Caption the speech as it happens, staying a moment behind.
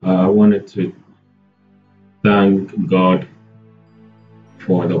I wanted to thank God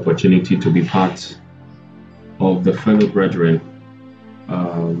for the opportunity to be part of the fellow brethren.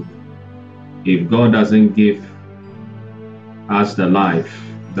 Um, if God doesn't give us the life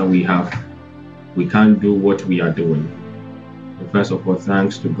that we have, we can't do what we are doing. So first of all,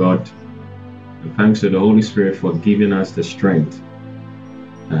 thanks to God and thanks to the Holy Spirit for giving us the strength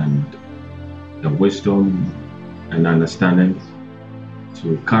and the wisdom and understanding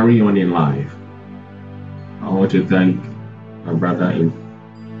to carry on in life. I want to thank my brother in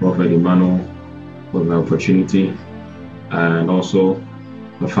Prophet Emmanuel for the opportunity and also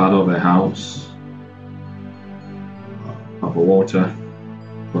the father of the house, Papa Walter,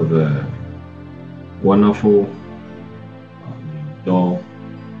 for the wonderful door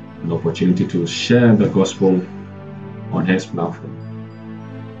and opportunity to share the gospel on his platform.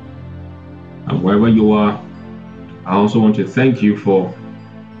 And wherever you are, I also want to thank you for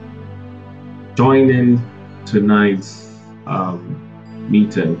joining tonight's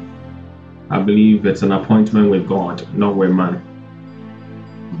meeting. I believe it's an appointment with God, not with man.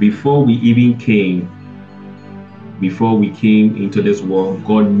 Before we came into this world,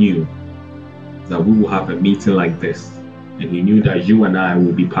 God knew that we will have a meeting like this, and He knew that you and I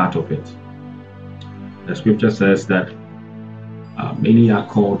will be part of it. The scripture says that many are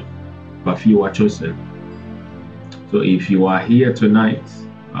called, but few are chosen. So if you are here tonight,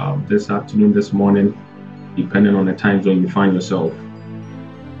 this afternoon, this morning, depending on the time zone you find yourself,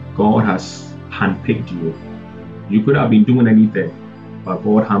 God has handpicked you. You could have been doing anything, but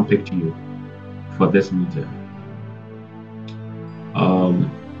God handpicked you for this meeting.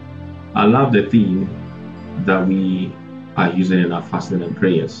 I love the theme that we are using in our fasting and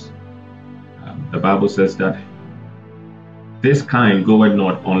prayers. The Bible says that this kind goeth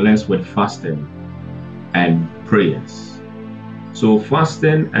not unless with fasting and prayers. So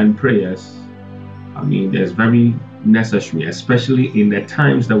fasting and prayers, is very necessary, especially in the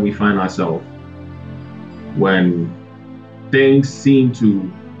times that we find ourselves when things seem to,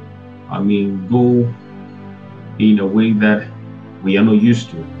 go in a way that we are not used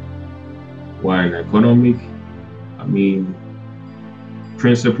to. When economic,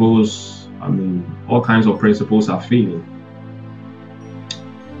 principles, all kinds of principles are failing.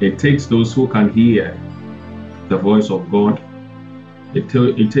 It takes those who can hear the voice of God. It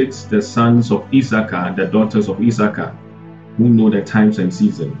takes the sons of Issachar, the daughters of Issachar, who know the times and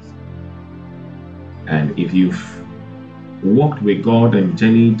seasons. And if you've walked with God and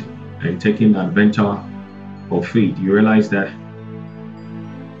journeyed and taken the adventure of faith, you realize that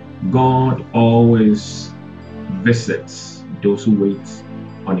God always visits those who wait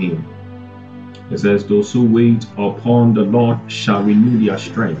on Him. It says, those who wait upon the Lord shall renew their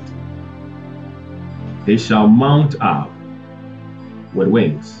strength. They shall mount up with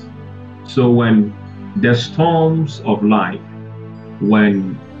wings. So when the storms of life,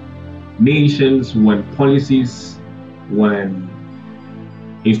 when nations, when policies, when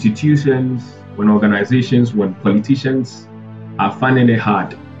institutions, when organizations, when politicians are finding it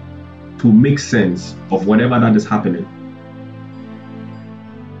hard to make sense of whatever that is happening,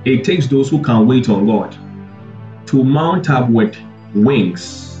 it takes those who can wait on God to mount up with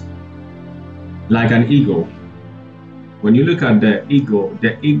wings like an eagle. When you look at the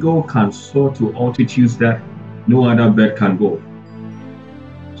eagle can soar to altitudes that no other bird can go.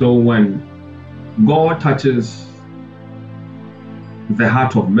 So when God touches the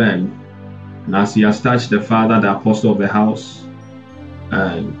heart of man, and as He has touched the father, the apostle of the house,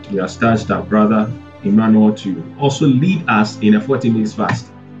 and He has touched our brother Emmanuel to also lead us in a 40 days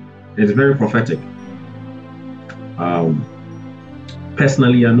fast, it's very prophetic.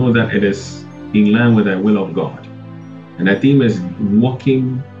 Personally, I know that it is in line with the will of God. And the theme is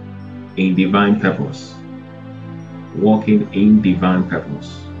walking in divine purpose. Walking in divine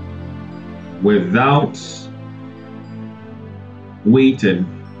purpose. Without waiting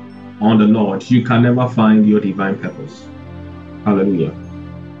on the Lord, you can never find your divine purpose. Hallelujah.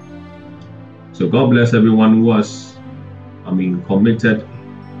 So God bless everyone who has, committed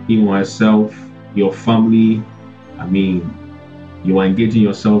him or herself, your family. You are engaging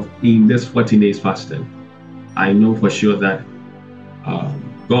yourself in this 40 days fasting. I know for sure that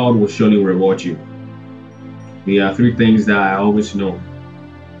God will surely reward you. There are three things that I always know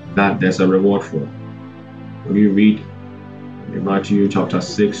that there's a reward for. When you read in Matthew chapter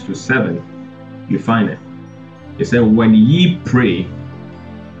 6 to 7, you find it. It said, when ye pray,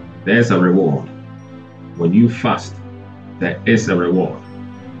 there's a reward. When you fast, there is a reward.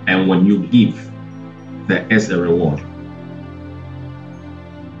 And when you give, there is a reward.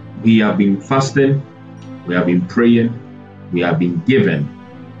 We have been fasting, we have been praying, we have been given,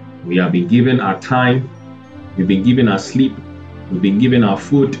 We have been given our time, we've been given our sleep, we've been given our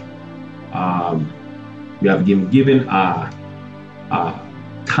food, we have been given our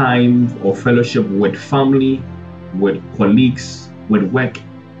time or fellowship with family, with colleagues, with work,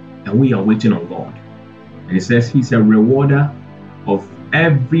 and we are waiting on God. And it says He's a rewarder of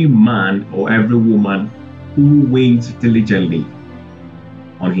every man or every woman who waits diligently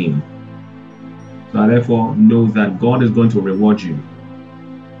on Him. So I therefore know that God is going to reward you,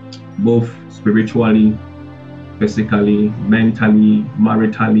 both spiritually, physically, mentally,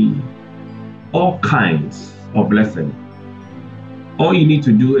 maritally, all kinds of blessing. All you need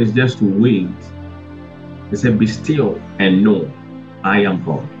to do is just to wait. He said, be still and know I am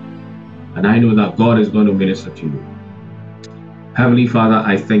God. And I know that God is going to minister to you. Heavenly Father,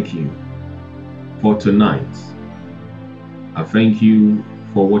 I thank you for tonight. I thank you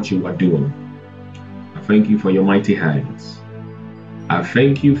for what you are doing. I thank you for your mighty hands. I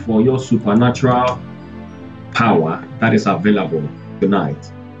thank you for your supernatural power that is available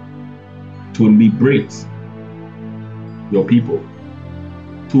tonight to liberate your people,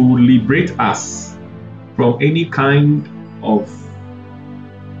 to liberate us from any kind of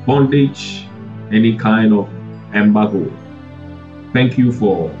bondage, any kind of embargo. Thank you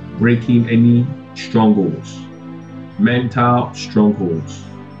for breaking any strongholds, mental strongholds,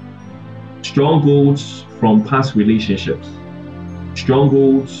 strongholds from past relationships,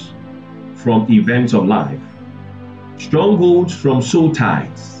 strongholds from events of life, strongholds from soul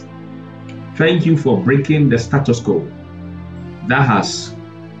ties. Thank you for breaking the status quo that has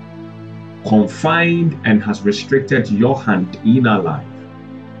confined and has restricted your hand in our life.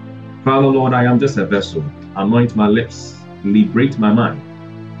 Father, Lord, I am just a vessel. Anoint my lips, liberate my mind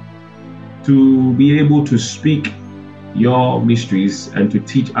to be able to speak your mysteries and to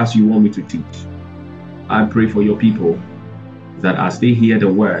teach as you want me to teach. I pray for your people that as they hear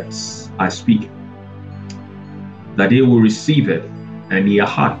the words I speak, that they will receive it and their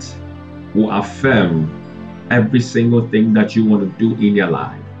heart will affirm every single thing that you want to do in their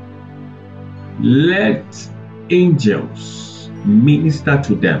life. Let angels minister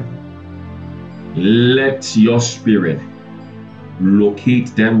to them. Let your spirit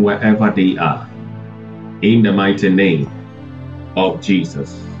locate them wherever they are. In the mighty name of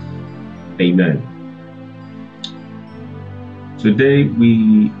Jesus. Amen. Today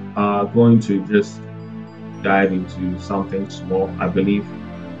we are going to just dive into something small. I believe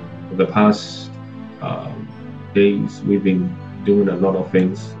for the past days we've been doing a lot of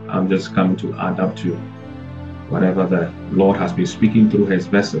things. I'm just coming to add up to whatever the Lord has been speaking through his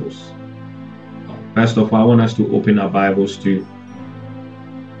vessels. First of all, I want us to open our Bibles to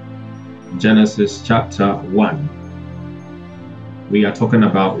Genesis chapter 1. We are talking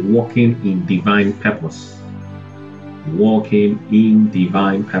about walking in divine purpose. Walking in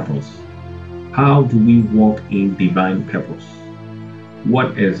divine purpose. How do we walk in divine purpose?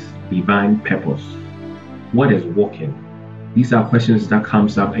 What is divine purpose? What is walking? These are questions that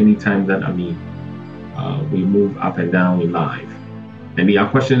comes up anytime that we move up and down in life. And they are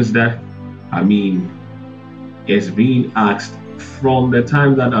questions that is being asked from the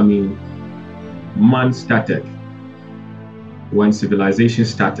time that man started, when civilization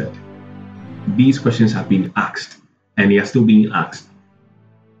started. These questions have been asked and they are still being asked.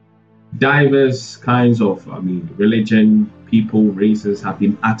 Diverse kinds of religion, people, races have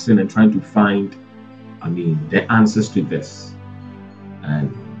been asking and trying to find the answers to this. And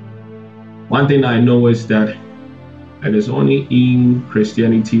one thing I know is that it is only in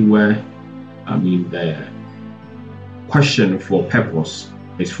Christianity where the question for purpose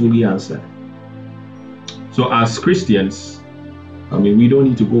is fully answered. So as Christians, we don't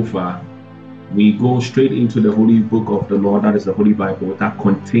need to go far. We go straight into the holy book of the Lord, that is the Holy Bible, that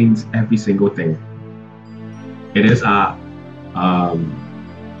contains every single thing. It is our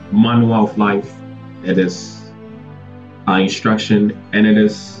manual of life. It is our instruction, and it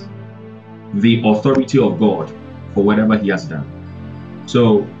is the authority of God for whatever he has done.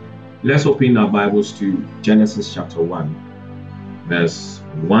 So let's open our Bibles to Genesis chapter 1, verse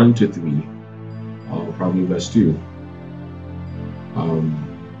 1 to 3, or probably verse 2.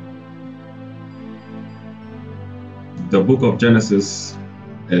 The book of Genesis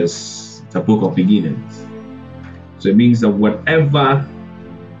is the book of beginnings. So it means that whatever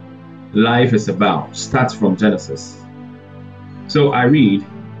life is about starts from Genesis. So I read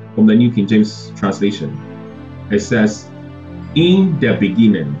from the New King James translation. It says, in the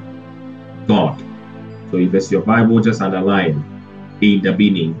beginning, God. So if it's your Bible, just underline in the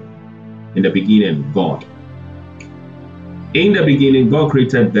beginning. In the beginning, God. In the beginning, God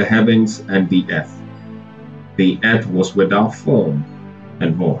created the heavens and the earth. The earth was without form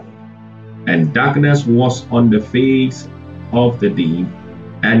and void, And darkness was on the face of the deep,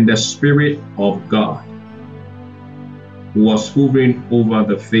 and the Spirit of God was hovering over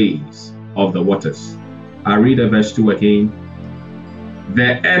the face of the waters. I read the verse 2 again.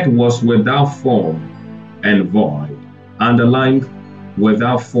 The earth was without form and void, underlined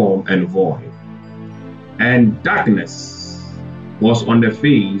without form and void. And darkness was on the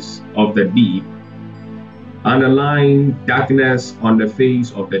face of the deep, underlying darkness on the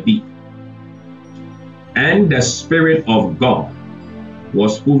face of the deep. And the Spirit of God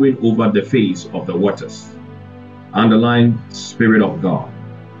was hovering over the face of the waters, underlying Spirit of God.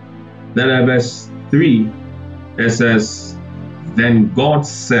 Then at verse 3, it says, Then God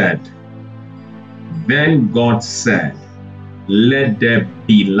said, let there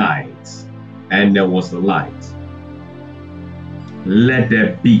be light, and there was light. Let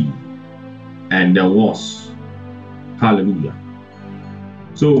there be, and there was. Hallelujah.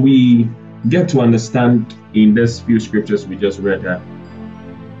 So we get to understand in these few scriptures we just read that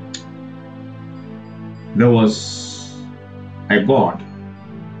there was a God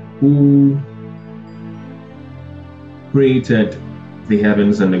who created the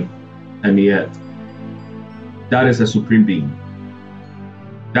heavens and the earth. That is a supreme being.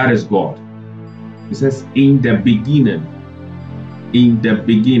 That is God. It says, in the beginning.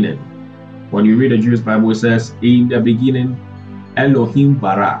 When you read the Jewish Bible, it says, in the beginning, Elohim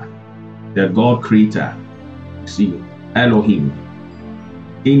bara, the God creator. See, Elohim.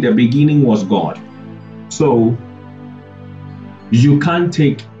 In the beginning was God. So, you can't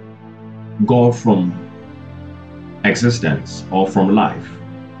take God from existence or from life.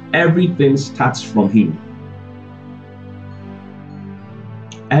 Everything starts from Him.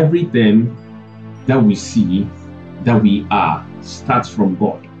 Everything that we see, that we are, starts from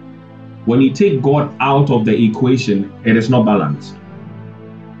God. When you take God out of the equation, it is not balanced.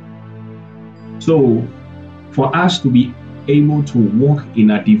 So, for us to be able to walk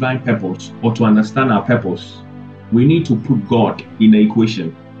in a divine purpose or to understand our purpose, we need to put God in the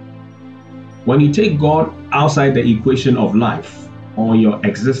equation. When you take God outside the equation of life or your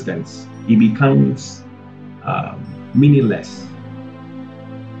existence, it becomes meaningless.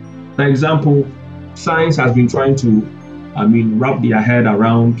 For example, science has been trying to, wrap their head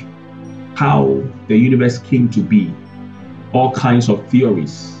around how the universe came to be. All kinds of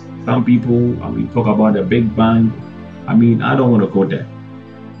theories. Some people, talk about the Big Bang. I don't want to go there.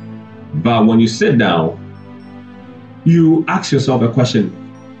 But when you sit down, you ask yourself a question.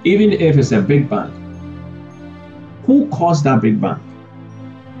 Even if it's a Big Bang, who caused that Big Bang?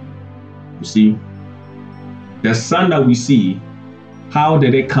 You see, the sun that we see, how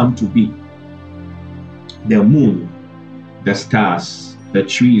did it come to be? The moon, the stars, the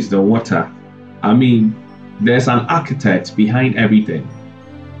trees, the water. There's an architect behind everything.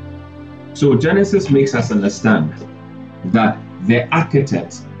 So Genesis makes us understand that the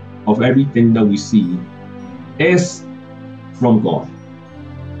architect of everything that we see is from God.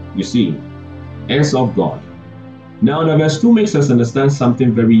 You see, is of God. Now, the verse 2 makes us understand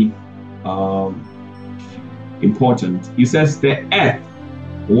something very important. It says, the earth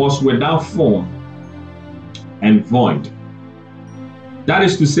was without form and void. That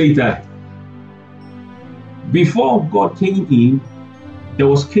is to say that before God came in, there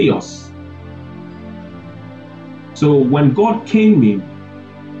was chaos. So when God came in,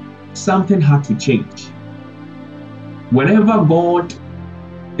 something had to change. Whenever God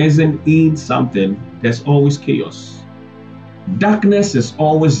isn't in something, there's always chaos. Darkness is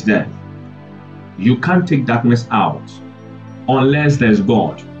always there. You can't take darkness out unless there's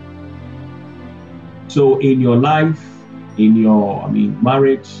God. So in your life, in your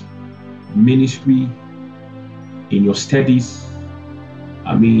marriage, ministry, in your studies,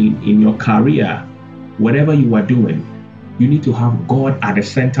 in your career, whatever you are doing, you need to have God at the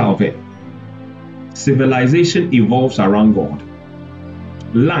center of it. Civilization evolves around God.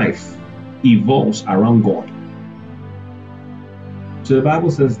 Life evolves around God. So the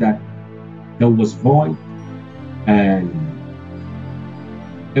Bible says that there was void and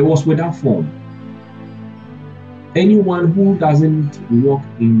it was without form. Anyone who doesn't walk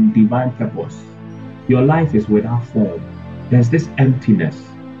in divine purpose, your life is without form. There's this emptiness.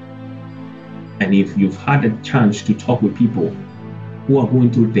 And if you've had a chance to talk with people who are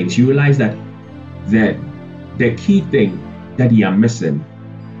going through things, you realize that the key thing that you are missing,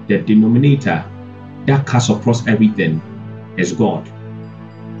 the denominator that cuts across everything, is God.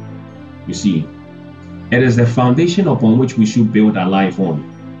 You see, it is the foundation upon which we should build our life on.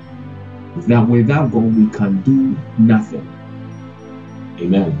 That without God we can do nothing.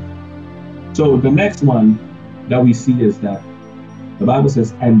 Amen. So the next one that we see is that The Bible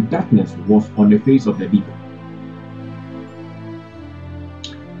says, and darkness was on the face of the deep.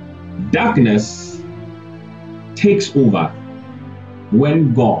 Darkness takes over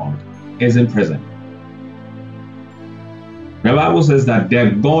when God isn't present. The Bible says that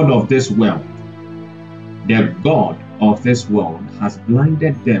the God of this world, has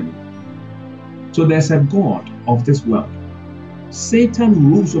blinded them. So there's a God of this world.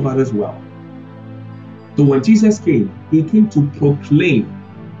 Satan rules over this world. So when Jesus came, he came to proclaim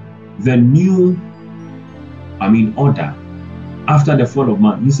the new, order after the fall of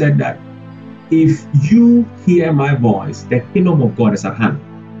man. He said that if you hear my voice, the kingdom of God is at hand.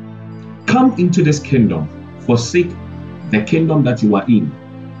 Come into this kingdom, forsake the kingdom that you are in,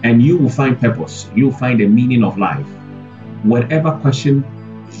 and you will find purpose. You'll find the meaning of life. Whatever question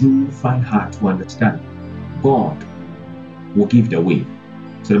you find hard to understand, God will give the way.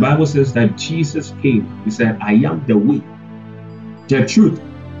 So the Bible says that Jesus came. He said, I am the way, the truth.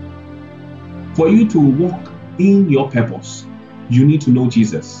 For you to walk in your purpose, you need to know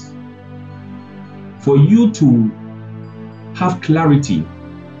Jesus. For you to have clarity,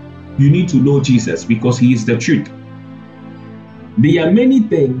 you need to know Jesus, because he is the truth. There are many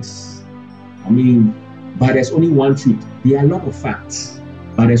things, but there's only one truth. There are a lot of facts,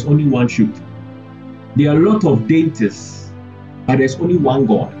 but there's only one truth. There are a lot of deities, but there's only one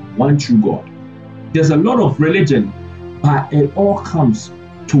God, one true God. There's a lot of religion, but it all comes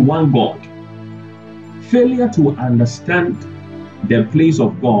to one God. Failure to understand the place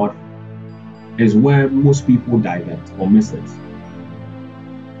of God is where most people divert or miss it.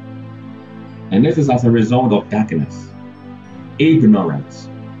 And this is as a result of darkness, ignorance.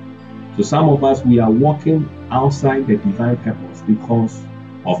 So some of us, we are walking outside the divine purpose because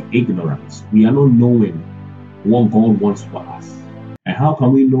of ignorance. We are not knowing what God wants for us. And how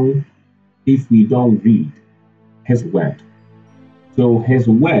can we know if we don't read his word? So his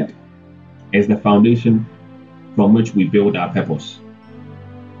word is the foundation from which we build our purpose.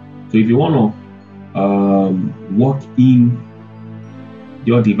 So if you want to walk in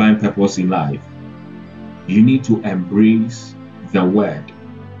your divine purpose in life, you need to embrace the word.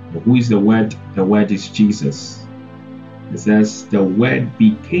 Who is the word? The word is Jesus. It says the word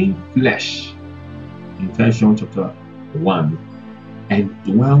became flesh in 1 John chapter 1 and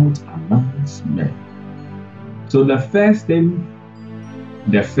dwelt amongst men. So the first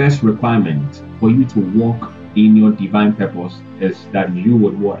requirement for you to walk in your divine purpose is that you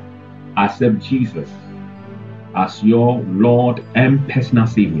would what? Accept Jesus as your Lord and personal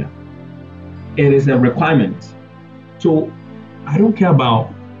Savior. It is a requirement. So I don't care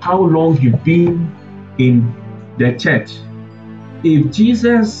about how long you've been in the church. If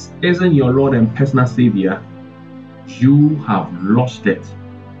Jesus isn't your Lord and personal Savior, you have lost it.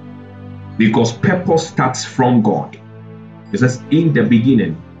 Because purpose starts from God. It says in the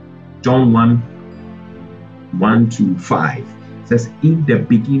beginning, John 1:1-5. It says in the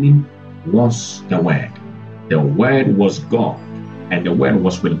beginning was the Word. The Word was God, and the Word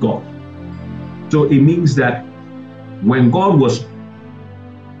was with God. So it means that when God was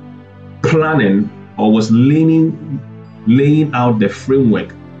planning or was laying out the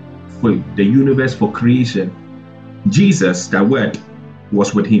framework for the universe, for creation, Jesus, the Word,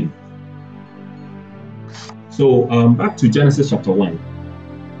 was with him. So back to Genesis chapter 1.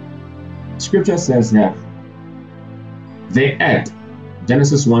 Scripture says that the earth,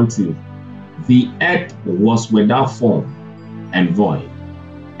 Genesis 1:2, the earth was without form and void,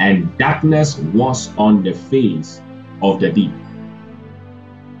 and darkness was on the face of the deep.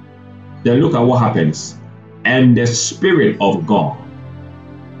 Then look at what happens. And the Spirit of God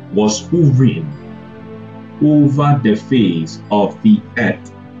was hovering over the face of the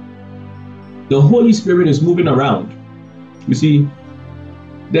earth. The Holy Spirit is moving around. You see,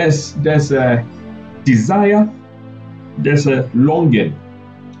 there's a desire, there's a longing.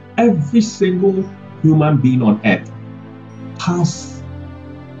 Every single human being on earth has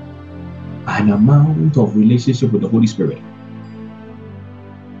an amount of relationship with the Holy Spirit.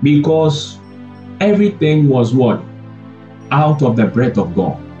 Because everything was what? Out of the breath of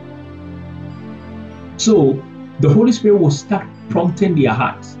God. So the Holy Spirit will start prompting their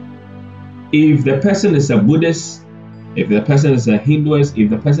hearts. If the person is a Buddhist, if the person is a Hinduist, if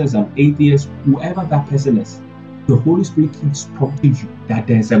the person is an atheist, whoever that person is, the Holy Spirit keeps prompting you that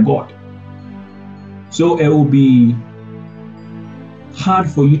there's a God. So it will be hard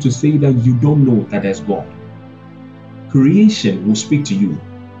for you to say that you don't know that there's God. Creation will speak to you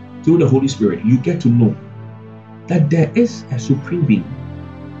through the Holy Spirit. You get to know that there is a supreme being.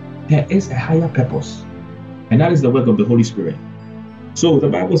 There is a higher purpose. And that is the work of the Holy Spirit. So the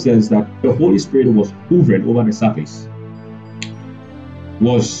Bible says that the Holy Spirit was hovering over the surface.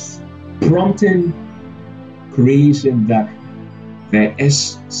 was prompting creation that there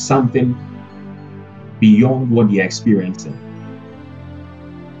is something beyond what you're experiencing.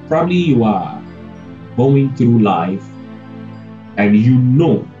 Probably you are going through life and you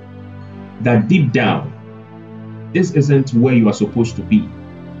know that deep down, this isn't where you are supposed to be.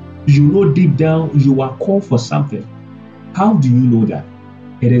 You know deep down you are called for something. How do you know that?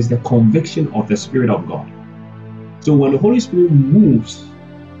 It is the conviction of the Spirit of God. So when the Holy Spirit moves,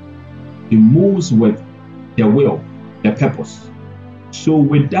 He moves with the will, the purpose. So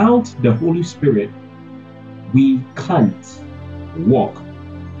without the Holy Spirit, we can't walk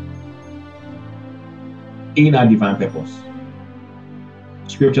in our divine purpose.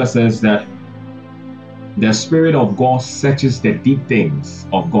 Scripture says that the Spirit of God searches the deep things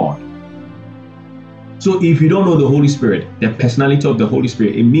of God. So if you don't know the Holy Spirit, the personality of the Holy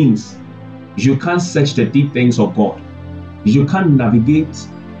Spirit, it means you can't search the deep things of God. You can't navigate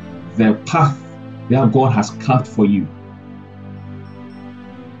the path that God has carved for you.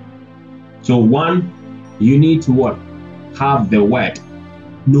 So one, you need to what? Have the word.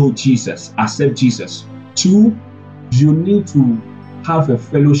 Know Jesus. Accept Jesus. Two, you need to have a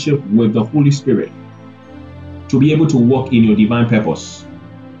fellowship with the Holy Spirit to be able to walk in your divine purpose.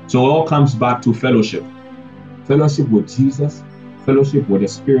 So it all comes back to fellowship. Fellowship with Jesus, fellowship with the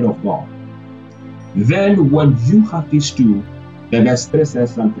Spirit of God. Then when you have these two, the verse 3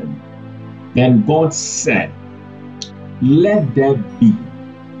 says something. Then God said, let there be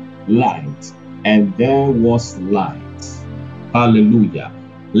light, and there was light. Hallelujah.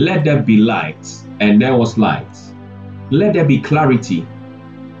 Let there be light, and there was light. Let there be clarity.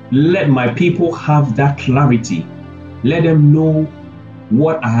 Let my people have that clarity. Let them know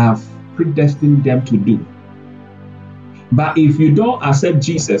what I have predestined them to do. But if you don't accept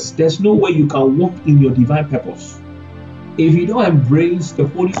Jesus, there's no way you can walk in your divine purpose. If you don't embrace the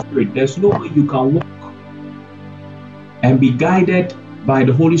Holy Spirit, there's no way you can walk and be guided by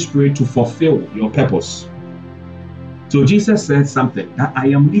the Holy Spirit to fulfill your purpose. So Jesus said something, that I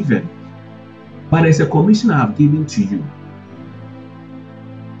am leaving, but there's a commission I have given to you.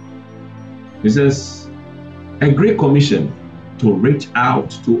 He says, a great commission to reach out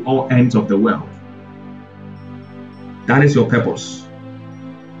to all ends of the world. That is your purpose.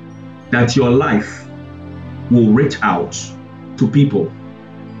 That your life will reach out to people.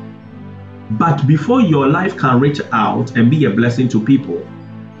 But before your life can reach out and be a blessing to people,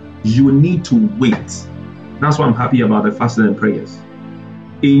 you need to wait. That's why I'm happy about the fasting and prayers.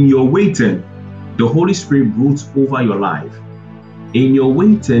 In your waiting, the Holy Spirit broods over your life. In your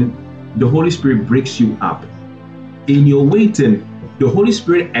waiting, the Holy Spirit breaks you up. In your waiting, the Holy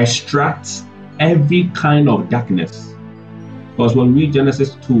Spirit extracts every kind of darkness. Because when we read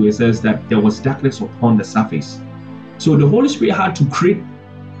Genesis 2, it says that there was darkness upon the surface. So the Holy Spirit had to create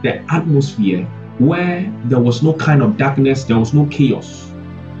the atmosphere where there was no kind of darkness, there was no chaos.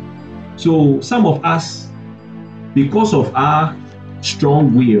 So some of us, because of our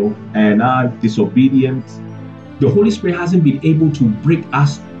strong will and our disobedience, the Holy Spirit hasn't been able to break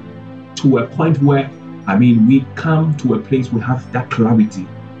us to a point where, we come to a place we have that clarity,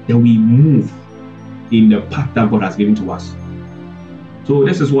 then we move in the path that God has given to us. So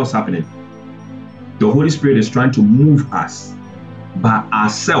this is what's happening. The Holy Spirit is trying to move us by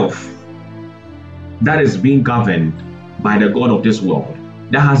ourselves, that is being governed by the God of this world,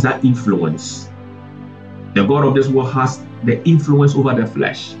 that has that influence. The God of this world has the influence over the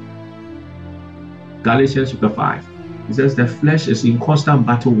flesh. Galatians chapter 5, it says the flesh is in constant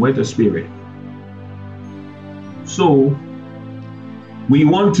battle with the Spirit. So we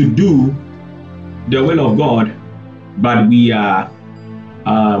want to do the will of God, but we are,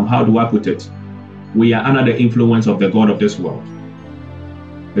 how do I put it? We are under the influence of the God of this world.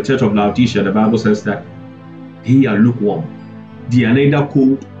 The church of Laodicea, the Bible says that they are lukewarm. They are neither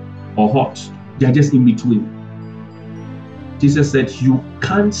cold or hot. They are just in between. Jesus said, you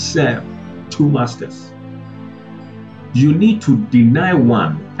can't serve two masters. You need to deny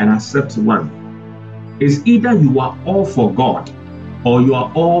one and accept one. It's either you are all for God or you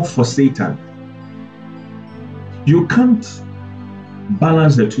are all for Satan. You can't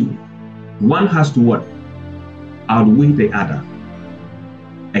balance the two. One has to what? Outweigh the other.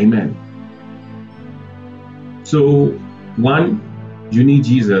 Amen. So one, you need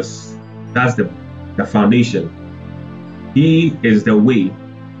Jesus. That's the foundation. He is the way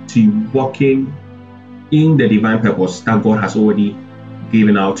to walking in the divine purpose that God has already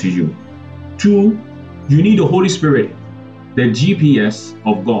given out to you. Two, you need the Holy Spirit, the GPS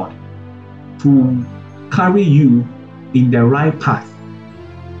of God, to carry you in the right path.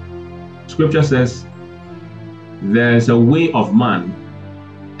 Scripture says there's a way of man,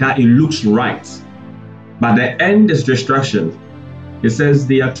 that it looks right, but the end is destruction. It says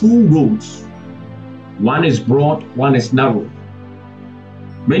there are two roads. One is broad, one is narrow.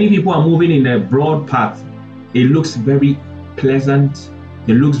 Many people are moving in a broad path. It looks very pleasant.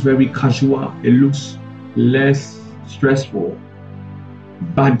 It looks very casual. It looks less stressful.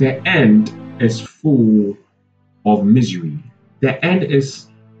 But the end is full of misery. The end is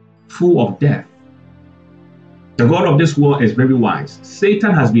full of death. The God of this world is very wise.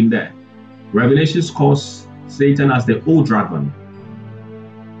 Satan has been there. Revelation calls Satan as the old dragon.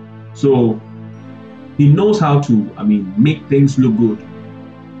 So he knows how to, make things look good.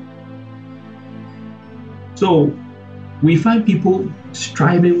 So we find people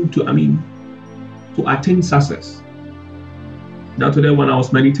striving to attain success. Now today when I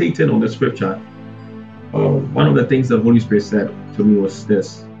was meditating on the scripture, one of the things the Holy Spirit said to me was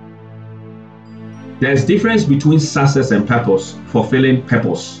this. There's difference between success and purpose, fulfilling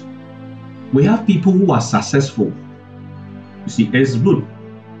purpose. We have people who are successful. You see, it's good.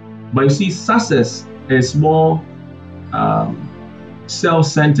 But you see, success is more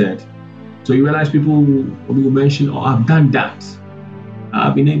self-centered. So you realize people will mention, oh, I've done that.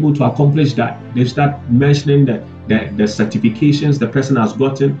 I've been able to accomplish that. They start mentioning the certifications the person has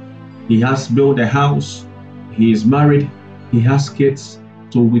gotten. He has built a house. He is married. He has kids.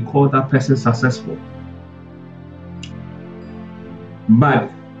 So we call that person successful. But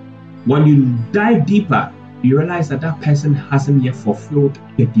when you dive deeper, you realize that that person hasn't yet fulfilled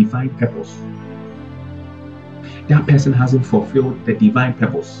the divine purpose. That person hasn't fulfilled the divine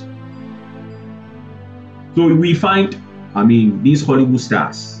purpose. So we find, these Hollywood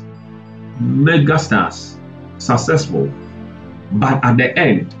stars, mega stars, successful, but at the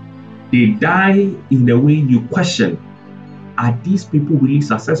end, they die in a way you question, are these people really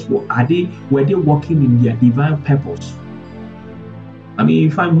successful? Were they working in their divine purpose?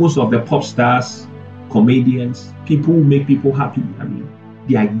 You find most of the pop stars, comedians, people who make people happy.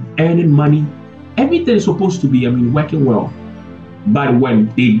 They are earning money. Everything is supposed to be, working well. But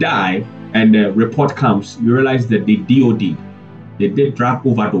when they die and the report comes, you realize that they DOD. They did drug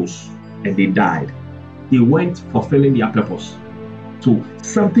overdose and they died. They weren't fulfilling their purpose. So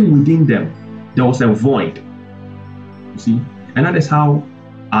something within them, there was a void. You see? And that is how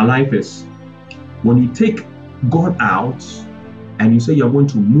our life is. When you take God out and you say you're going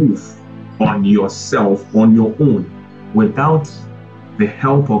to move on yourself, on your own, without the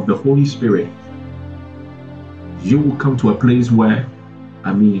help of the Holy Spirit, you will come to a place where,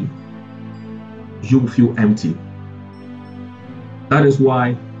 you will feel empty. That is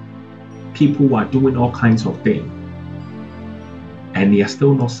why people are doing all kinds of things and they are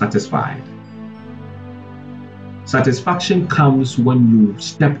still not satisfied. Satisfaction comes when you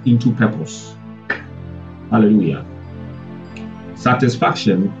step into purpose. Hallelujah.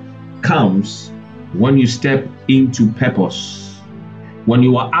 Satisfaction comes when you step into purpose. When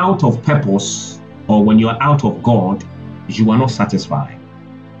you are out of purpose or when you are out of God, you are not satisfied.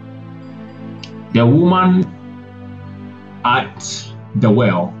 The woman at the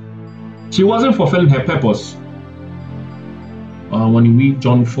well, she wasn't fulfilling her purpose. When you read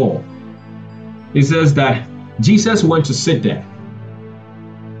John 4, it says that Jesus went to sit there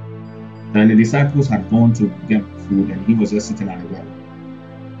and the disciples had gone to get food and he was just sitting at the well.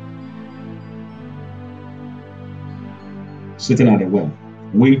 Sitting at the well,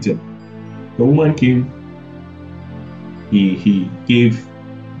 waiting. The woman came, he gave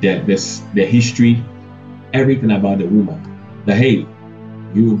the history, everything about the woman. That hey,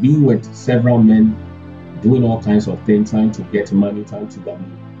 you will be with several men doing all kinds of things, trying to get money, trying to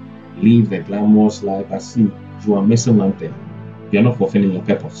live the glamorous life. I see you are missing one thing. You are not fulfilling your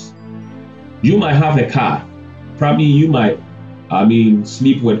purpose. You might have a car. Probably you might,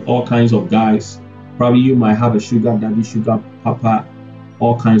 sleep with all kinds of guys. Probably you might have a sugar daddy, sugar papa,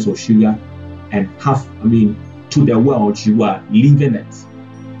 all kinds of sugar, and have, to the world, you are living it.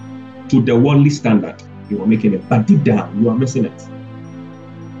 To the worldly standard, you are making it. But deep down, you are missing it.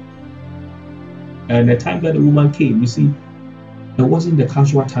 And the time that the woman came, you see, it wasn't the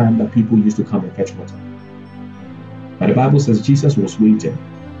casual time that people used to come and fetch water. But the Bible says Jesus was waiting.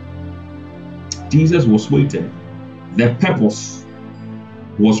 Jesus was waiting. The purpose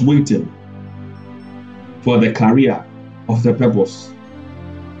was waiting for the career of the purpose.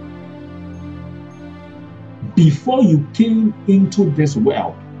 Before you came into this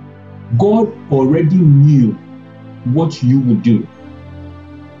world, God already knew what you would do.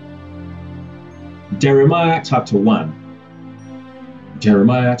 Jeremiah chapter 1.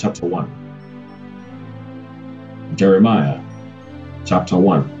 Jeremiah chapter 1. Jeremiah chapter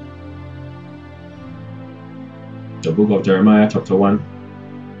 1. The book of Jeremiah chapter 1.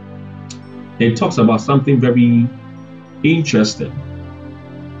 it talks about something very interesting.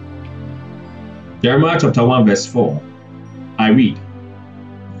 Jeremiah chapter 1 verse 4, I read,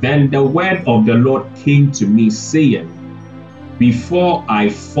 Then the word of the Lord came to me, saying, Before I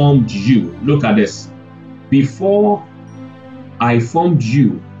formed you, look at this, before I formed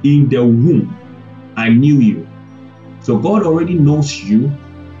you in the womb, I knew you. So God already knows you.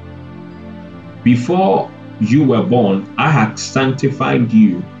 Before you were born, I had sanctified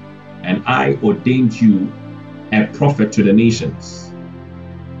you, and I ordained you a prophet to the nations.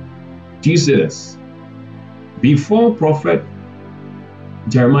 Jesus, before prophet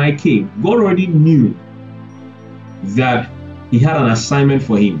Jeremiah came, God already knew that he had an assignment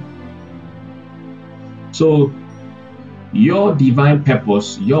for him. So your divine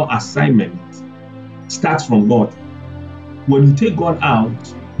purpose, your assignment starts from God. When you take God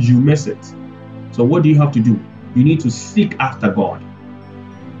out, you miss it. So what do you have to do? You need to seek after God.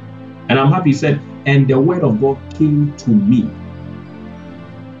 And I'm happy he said, and the word of God came to me.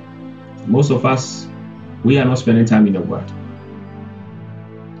 Most of us, we are not spending time in the word.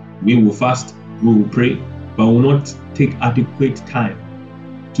 We will fast, we will pray, but will not take adequate time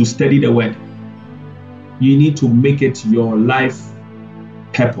to study the word. You need to make it your life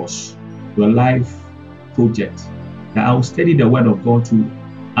purpose, your life project. That I will study the word of God to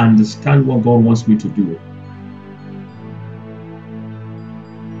understand what God wants me to do.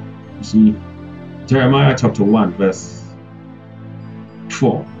 You see, Jeremiah chapter 1 verse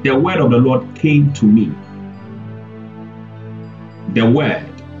 4, the word of the Lord came to me. The word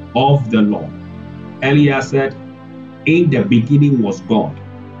of the Lord. Earlier said, in the beginning was God.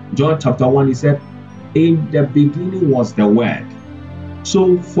 John chapter 1, he said, in the beginning was the word.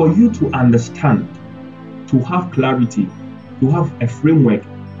 So for you to understand, to have clarity, to have a framework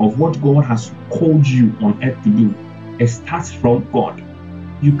of what God has called you on earth to do, it starts from God.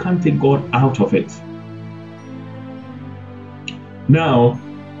 You can't take God out of it. Now,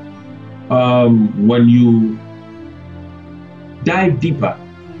 when you dive deeper,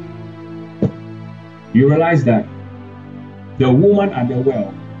 you realize that the woman at the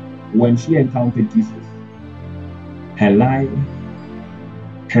well, when she encountered Jesus, her life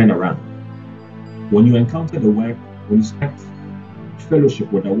turned around. When you encounter the word, when you start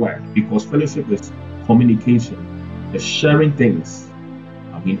fellowship with the word, because fellowship is communication, is sharing things,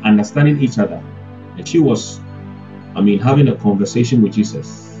 understanding each other. And she was, having a conversation with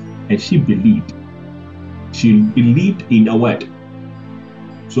Jesus, and she believed. She believed in the word.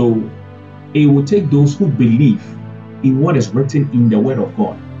 So it will take those who believe in what is written in the word of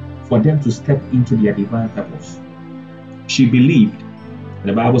God for them to step into their divine purpose. She believed. And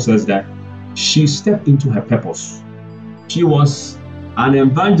the Bible says that she stepped into her purpose. She was an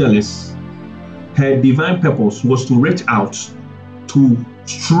evangelist. Her divine purpose was to reach out to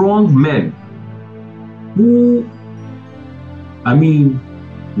strong men who,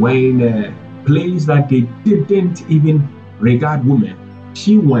 were in a place that they didn't even regard women.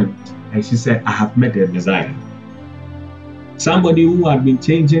 She went and she said, I have met the Messiah. Somebody who had been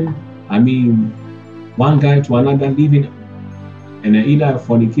changing, one guy to another, living in either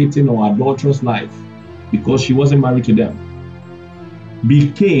fornicating or adulterous life because she wasn't married to them,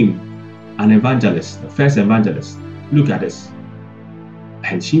 became an evangelist, the first evangelist. Look at this.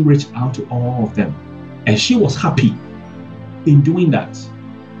 And she reached out to all of them. And she was happy in doing that.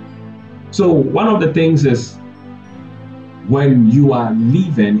 So one of the things is, when you are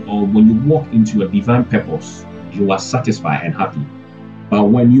living or when you walk into your divine purpose, you are satisfied and happy. But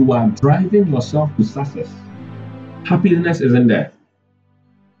when you are driving yourself to success, happiness isn't there.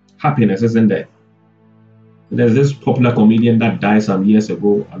 Happiness isn't there. There's this popular comedian that died some years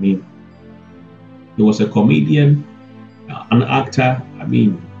ago. He was a comedian, an actor.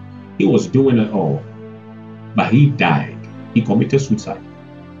 He was doing it all. But he died. He committed suicide.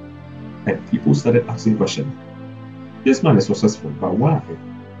 And people started asking questions. This man is successful, but why?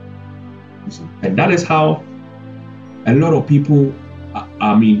 You see? And that is how a lot of people,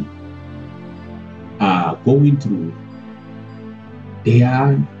 are going through. They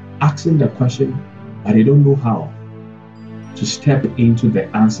are asking the question, but they don't know how to step into the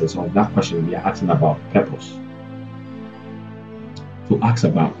answers of that question they are asking about purpose. To ask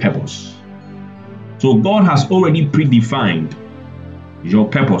about purpose. So God has already predefined your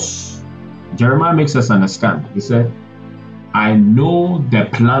purpose. Jeremiah makes us understand. He said, I know the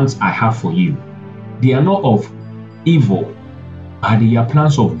plans I have for you. They are not of evil, but they are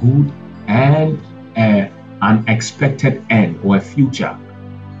plans of good and an expected end or a future.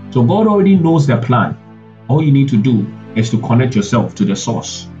 So God already knows the plan. All you need to do is to connect yourself to the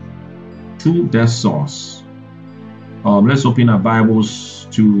source. To the source. Let's open our Bibles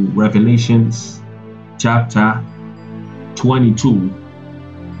to Revelations chapter 22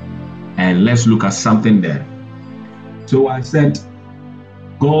 and let's look at something there. So I said,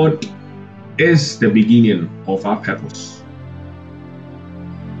 God is the beginning of our purpose.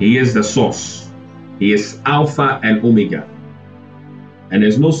 He is the source. He is Alpha and Omega. And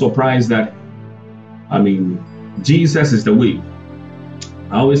there's no surprise that, Jesus is the way.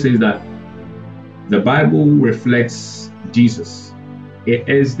 I always say that the Bible reflects Jesus. It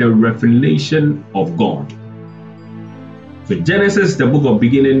is the revelation of God. So Genesis, the book of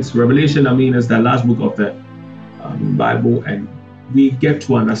beginnings. Revelation, is the last book of the Bible, and we get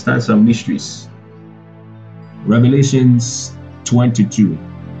to understand some mysteries. Revelations 22.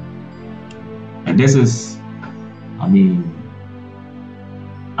 And this is,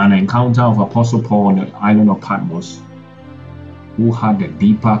 an encounter of Apostle Paul on the island of Patmos, who had a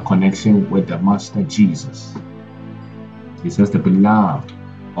deeper connection with the Master Jesus. He says, the beloved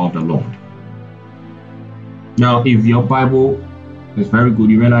of the Lord. Now, if your Bible is very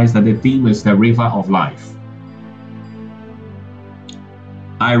good, you realize that the theme is the river of life.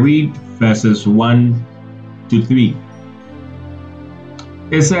 I read verses 1 to 3.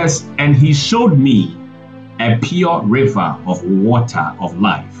 It says, and he showed me a pure river of water of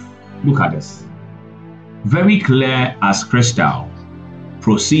life. Look at this. Very clear as crystal,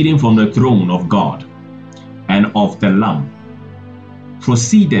 proceeding from the throne of God and of the Lamb.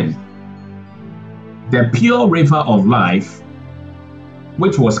 Proceeding, the pure river of life,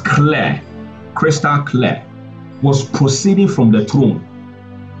 which was clear, crystal clear, was proceeding from the throne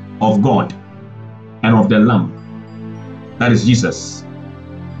of God and of the Lamb. That is Jesus.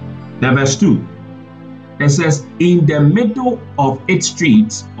 Then verse 2, it says, in the middle of its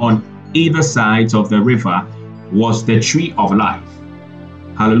streets on either sides of the river was the tree of life.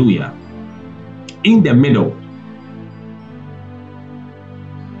 Hallelujah. In the middle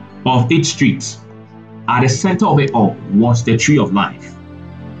of its streets, at the center of it all, was the tree of life,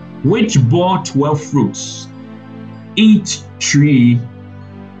 which bore 12 fruits, each tree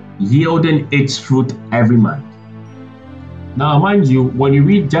yielding its fruit every month. Now, mind you, when you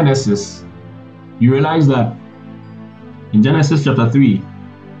read Genesis, you realize that in Genesis chapter 3,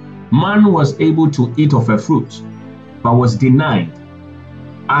 man was able to eat of a fruit, but was denied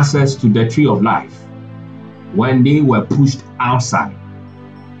access to the tree of life when they were pushed outside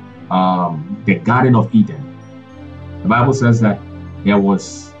the Garden of Eden. The Bible says that there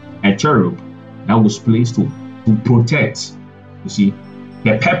was a cherub that was placed to protect, you see,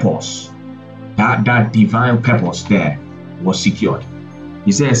 the purpose, that divine purpose there was secured.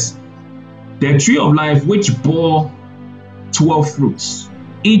 He says, the tree of life which bore 12 fruits,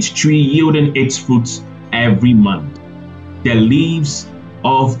 each tree yielding its fruits every month. The leaves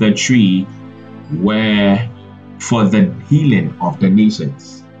of the tree were for the healing of the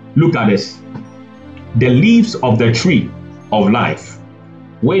nations. Look at this. The leaves of the tree of life,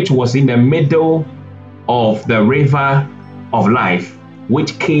 which was in the middle of the river of life,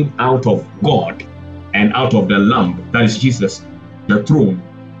 which came out of God and out of the Lamb, that is Jesus, the throne.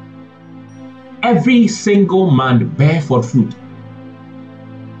 Every single man bear forth fruit.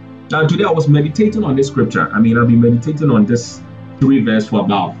 Now, today I was meditating on this scripture. I've been meditating on this 3 verse for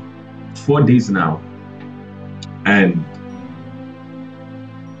about 4 days now. And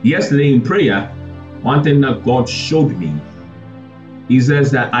yesterday in prayer, one thing that God showed me, He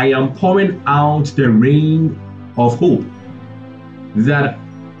says that I am pouring out the rain of hope, that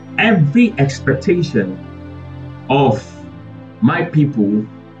every expectation of my people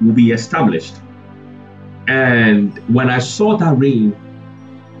will be established. And when I saw that rain,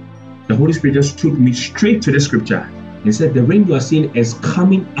 the Holy Spirit just took me straight to the scripture and said, the rain you are seeing is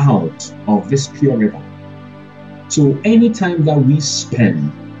coming out of this pure river. So anytime that we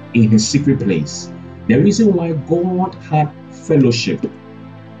spend in His secret place, the reason why God had fellowship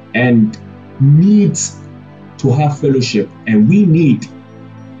and needs to have fellowship, and we need,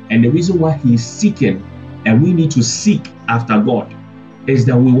 and the reason why He's seeking and we need to seek after God, is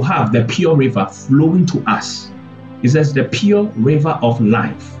that we will have the pure river flowing to us. It says the pure river of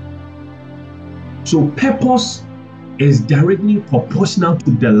life. So purpose is directly proportional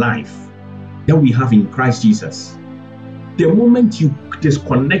to the life that we have in Christ Jesus. The moment you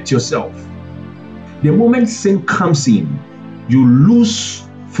disconnect yourself, the moment sin comes in, you lose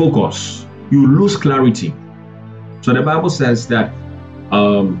focus, you lose clarity. So the Bible says that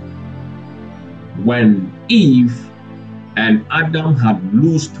when Eve and Adam had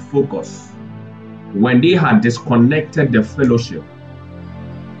lost focus, when they had disconnected the fellowship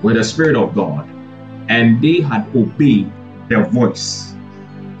with the Spirit of God, and they had obeyed the voice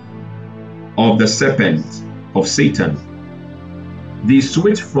of the serpent, of Satan, they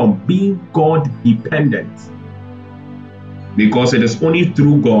switched from being God dependent, because it is only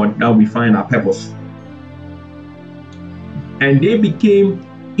through God that we find our purpose, and they became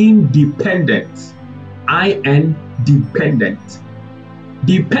independent.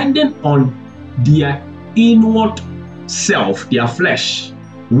 Dependent on their inward self, their flesh,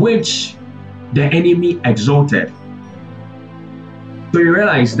 which the enemy exalted. So you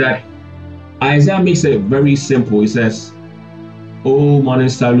realize that Isaiah makes it very simple. He says, "O morning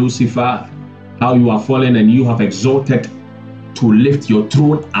star Lucifer, how you are fallen, and you have exalted to lift your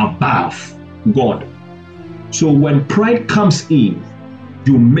throne above God." So when pride comes in,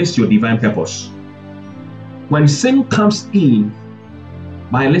 you miss your divine purpose. When sin comes in,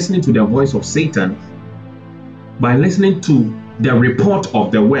 by listening to the voice of Satan, by listening to the report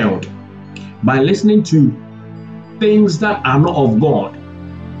of the world, by listening to things that are not of God,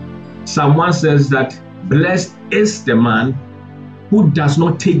 someone says that blessed is the man who does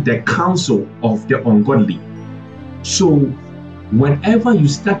not take the counsel of the ungodly. So whenever you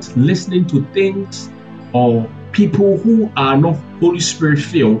start listening to things or people who are not Holy Spirit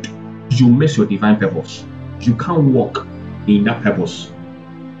filled, you miss your divine purpose. You can't walk in that purpose.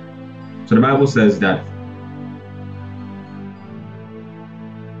 So the Bible says that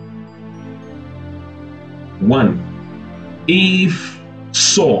Eve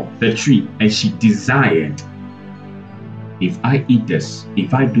saw the tree and she desired, if I eat this,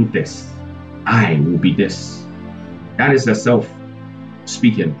 if I do this, I will be this. That is the self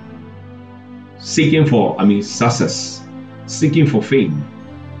speaking, seeking for, success, seeking for fame,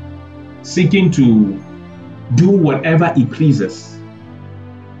 seeking to do whatever it pleases.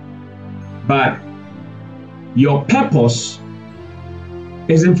 But your purpose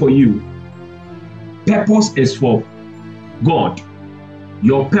isn't for you. Purpose is for God.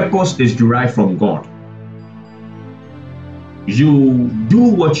 Your purpose is derived from God. You do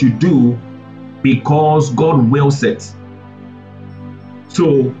what you do because God wills it.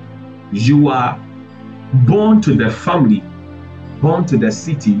 So you are born to the family, born to the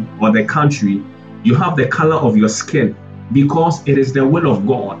city or the country. You have the color of your skin because it is the will of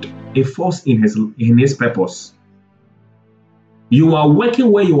God. It falls in his purpose. You are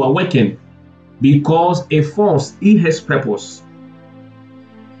working where you are working because it falls in his purpose.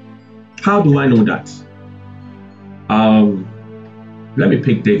 How do I know that? Let me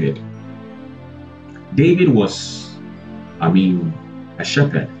pick David. David was, a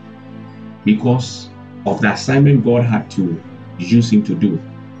shepherd because of the assignment God had to use him to do.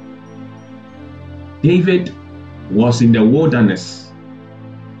 David was in the wilderness,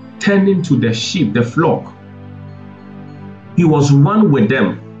 tending to the sheep, the flock. He was one with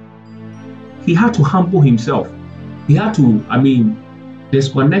them. He had to humble himself. He had to,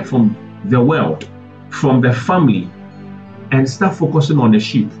 disconnect from the world, from the family, and start focusing on the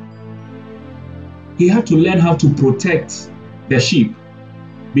sheep. He had to learn how to protect the sheep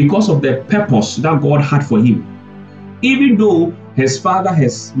because of the purpose that God had for him. Even though his father,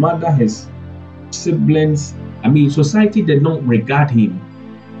 his mother, his siblings, society did not regard him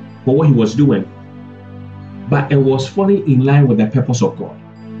for what he was doing, but it was falling in line with the purpose of God.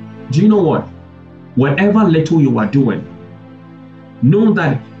 Do you know what? Whatever little you are doing, know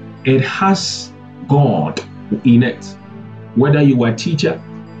that it has God in it. Whether you are a teacher,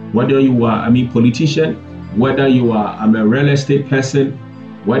 whether you are politician, whether you are a real estate person,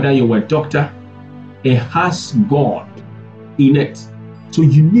 whether you are a doctor, it has God in it. So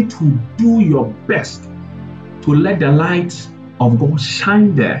you need to do your best to let the light of God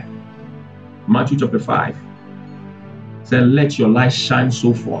shine there. Matthew chapter 5 said, let your light shine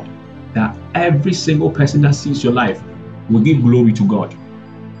so forth that every single person that sees your life will give glory to God.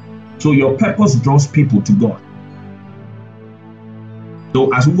 So your purpose draws people to God.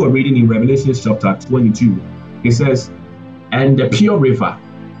 So as we were reading in Revelation chapter 22, it says, and the pure river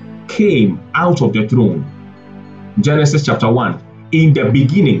came out of the throne. Genesis chapter 1, in the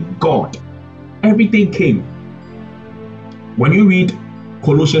beginning, God. Everything came. When you read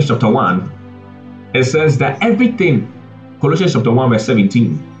Colossians chapter 1, it says that everything, Colossians chapter 1 verse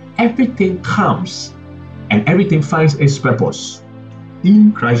 17, everything comes and everything finds its purpose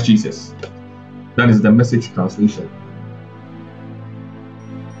in Christ Jesus. That is the Message translation.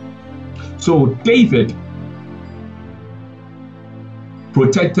 So David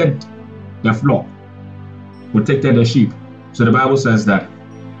protected the flock, protected the sheep. So the Bible says that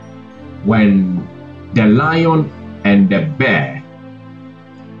when the lion and the bear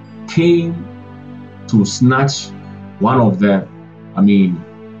came to snatch one of the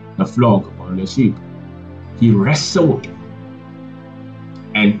flock or the sheep, he wrestled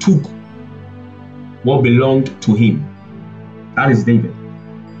and took what belonged to him. That is David.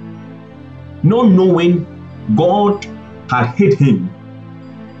 Not knowing God had hid him,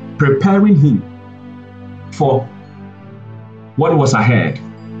 preparing him for what was ahead,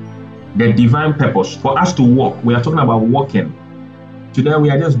 the divine purpose for us to walk. We are talking about walking. Today we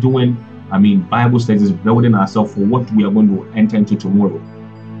are just doing, Bible studies, building ourselves for what we are going to enter into tomorrow.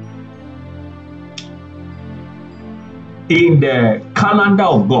 In the calendar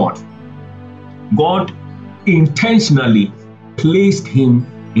of God, God intentionally placed him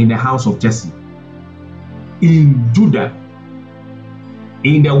in the house of Jesse, in Judah,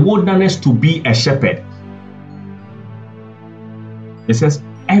 in the wilderness to be a shepherd. It says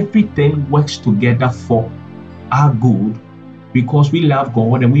everything works together for our good because we love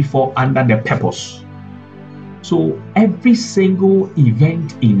God and we fall under the purpose. So every single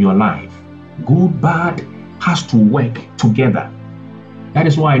event in your life, good, bad, has to work together. That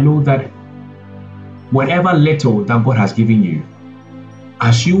is why I know that whatever little that God has given you,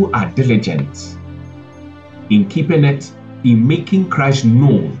 as you are diligent in keeping it, in making Christ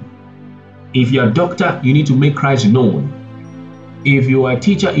known. If you're a doctor, you need to make Christ known. If you are a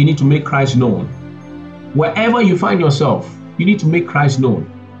teacher, you need to make Christ known. Wherever you find yourself, you need to make Christ known.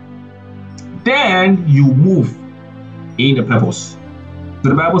 Then you move in the purpose. So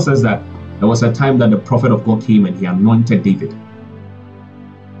the Bible says that there was a time that the prophet of God came and he anointed David.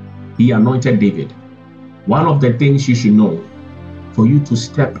 He anointed David. One of the things you should know, for you to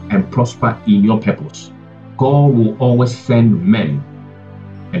step and prosper in your purpose, God will always send men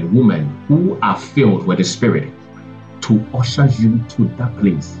and women who are filled with the Spirit to usher you to that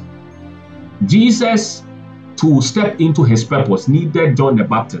place. Jesus, to step into his purpose, needed John the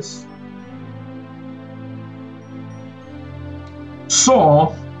Baptist.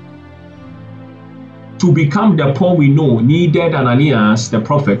 Saul, to become the Paul we know, needed Ananias, the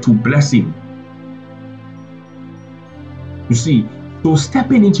prophet, to bless him. You see, so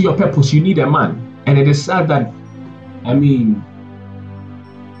stepping into your purpose, you need a man. And it is sad that,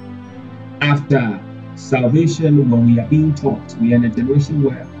 after salvation, when we are being taught, we are in a generation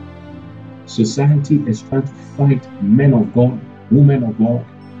where society is trying to find men of God, women of God,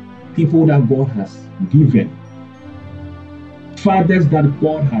 people that God has given, fathers that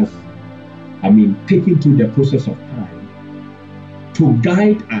God has, taken through the process of time to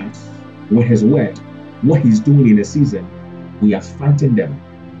guide us with his word, what he's doing in a season. We are fighting them.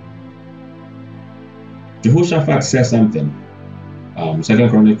 Jehoshaphat says something. 2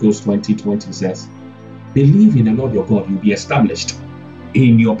 Chronicles 20:20 says, believe in the Lord your God, you'll be established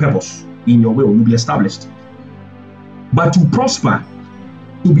in your purpose, in your will, you'll be established. But to prosper,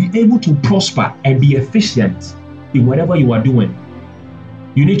 to be able to prosper and be efficient in whatever you are doing,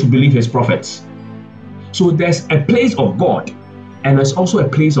 you need to believe his prophets. So there's a place of God and there's also a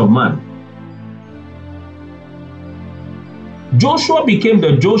place of man. Joshua became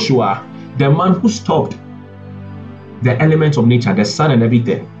the Joshua, the man who stopped the elements of nature, the sun and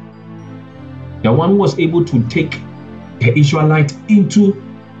everything. The one who was able to take the Israelites into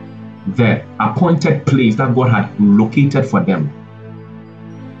the appointed place that God had located for them.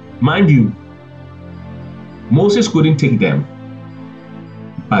 Mind you, Moses couldn't take them,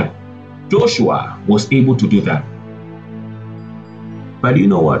 but Joshua was able to do that. But you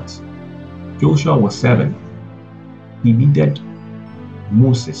know what? Joshua was 7. He needed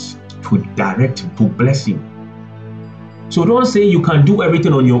Moses to direct him, to bless him. So don't say you can do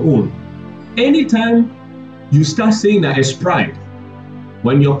everything on your own. Anytime you start saying that it's pride,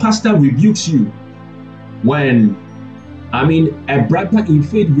 when your pastor rebukes you, when a brother in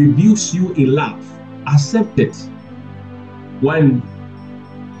faith rebukes you in love, accept it. When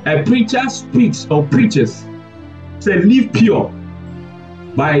a preacher speaks or preaches, say live pure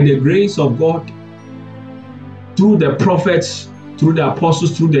by the grace of God, through the prophets, through the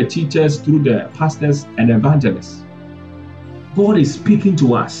apostles, through the teachers, through the pastors and evangelists. God is speaking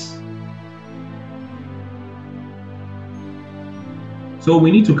to us. So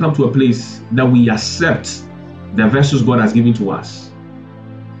we need to come to a place that we accept the vessels God has given to us.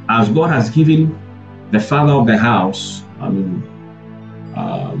 As God has given the father of the house,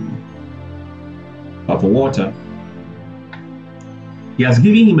 Papa Walter, he has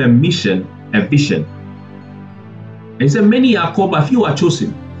given him a mission, a vision. And he said, many are called, but few are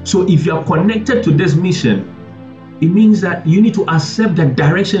chosen. So if you are connected to this mission, it means that you need to accept the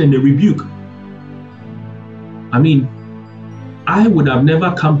direction and the rebuke. I would have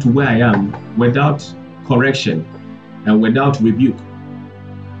never come to where I am without correction and without rebuke.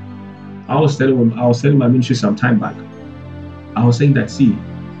 I was telling my ministry some time back. I was saying that, see,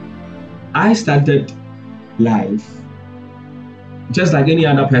 I started life just like any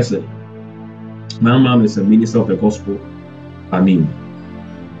other person. My mom is a minister of the gospel. I mean,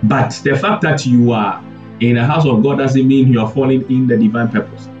 but the fact that you are in the house of God doesn't mean you are falling in the divine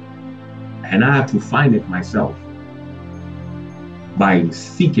purpose. And I had to find it myself by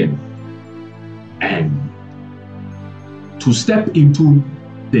seeking and to step into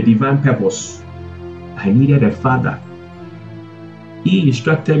the divine purpose. I needed a father. He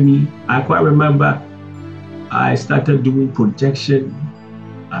instructed me. I quite remember I started doing projection.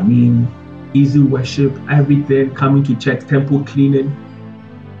 I mean, easy worship, everything, coming to church, temple cleaning,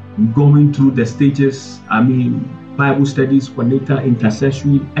 going through the stages. I mean, Bible studies, connector,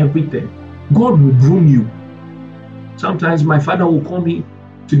 intercessory, everything. God will groom you. Sometimes my father will call me.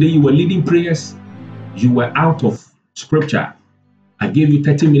 Today you were leading prayers. You were out of scripture. I gave you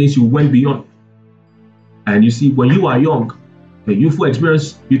 30 minutes. You went beyond. And you see, when you are young, the youthful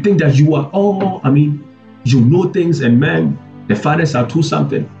experience, you think that you are you know things, and man, the fathers are too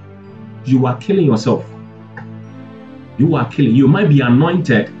something. You are killing yourself. You are killing. You might be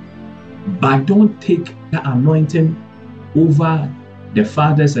anointed, but don't take that anointing over the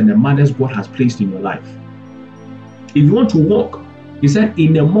fathers and the mothers God has placed in your life. If you want to walk, he said,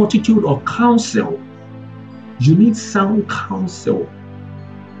 in a multitude of counsel, you need sound counsel.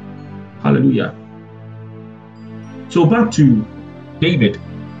 Hallelujah. So back to David.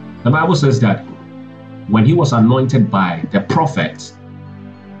 The Bible says that when he was anointed by the prophets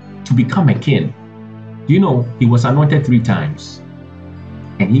to become a king, do you know he was anointed 3 times?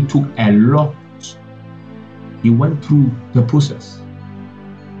 And he took a lot. He went through the process.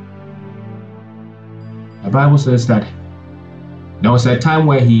 The Bible says that there was a time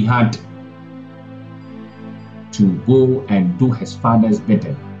where he had to go and do his father's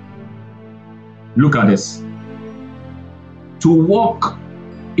bidding. Look at this. To walk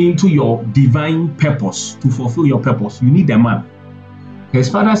into your divine purpose, to fulfill your purpose, you need a man. His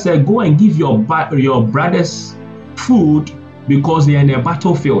father said, go and give your brothers food because they are in a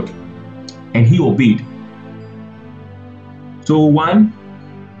battlefield. And he obeyed. So 1,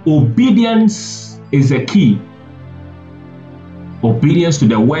 obedience is a key. Obedience to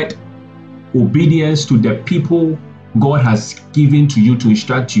the word, obedience to the people God has given to you to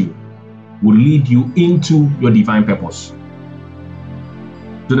instruct you will lead you into your divine purpose.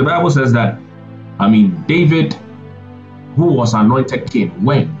 So the Bible says that, David, who was anointed king,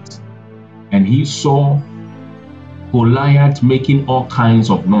 went and he saw Goliath making all kinds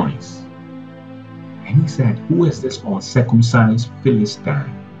of noise. And he said, who is this uncircumcised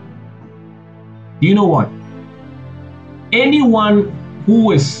Philistine? Do you know what? Anyone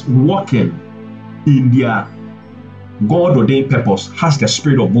who is walking in their God-ordained purpose has the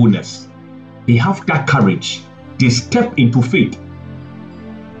spirit of boldness. They have that courage. They step into faith.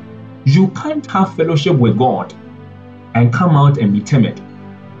 You can't have fellowship with God and come out and be timid.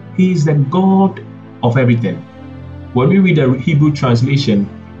 He is the God of everything. When we read the Hebrew translation,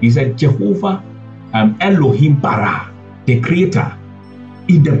 he said Jehovah Elohim bara, the creator,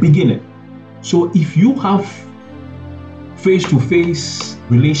 in the beginning. So if you have face-to-face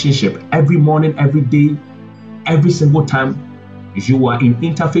relationship every morning, every day, every single time you are in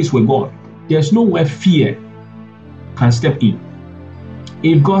interface with God, there's nowhere fear can step in.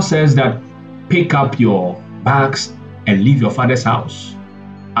 If God says that pick up your bags and leave your father's house,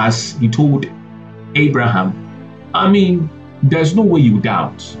 as he told Abraham, there's no way you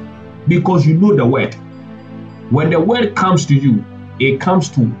doubt, because you know the word. When the word comes to you, it comes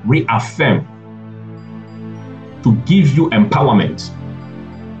to reaffirm, to give you empowerment.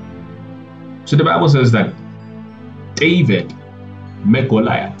 So the Bible says that David met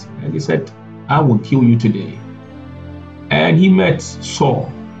Goliath and he said, I will kill you today. And he met Saul.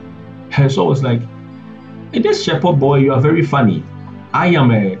 And Saul was like, hey, this shepherd boy, you are very funny. I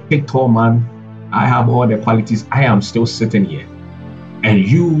am a big tall man. I have all the qualities. I am still sitting here. And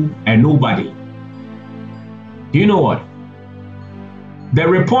you are nobody. Do you know what? The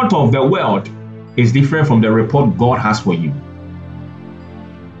report of the world is different from the report God has for you.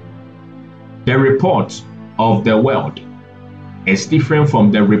 The report of the world is different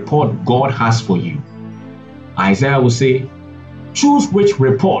from the report God has for you. Isaiah will say, choose which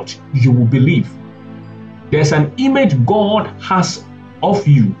report you will believe. There's an image God has of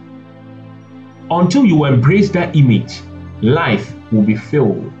you. Until you embrace that image, life will be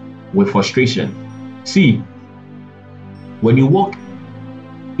filled with frustration. See, when you walk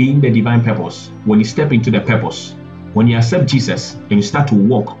in the divine purpose, when you step into the purpose, when you accept Jesus and you start to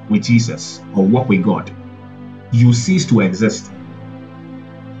walk with Jesus or walk with God, you cease to exist.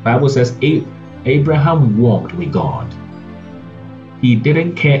 The Bible says Abraham walked with God. He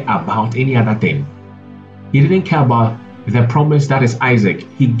didn't care about any other thing. He didn't care about the promise that is Isaac.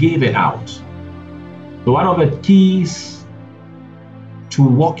 He gave it out. So one of the keys to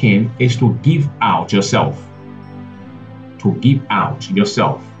walking is to give out yourself. To give out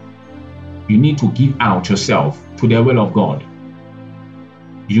yourself. You need to give out yourself to the will of God.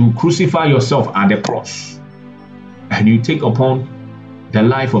 You crucify yourself at the cross and you take upon the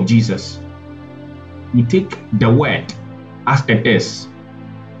life of Jesus. You take the word as it is.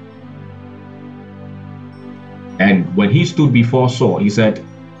 And when he stood before Saul, he said,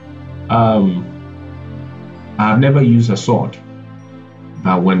 I have never used a sword.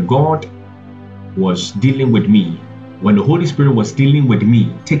 But when God was dealing with me, when the Holy Spirit was dealing with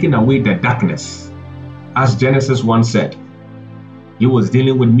me, taking away the darkness, as Genesis 1 said, he was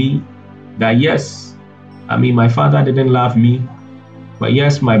dealing with me that yes, my father didn't love me, but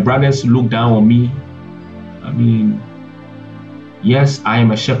yes, my brothers looked down on me. Yes, I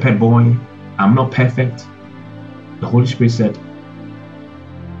am a shepherd boy. I'm not perfect. The Holy Spirit said,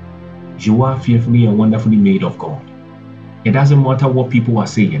 you are fearfully and wonderfully made of God. It doesn't matter what people are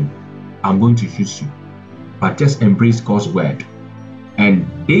saying. I'm going to use you. But just embrace God's word. And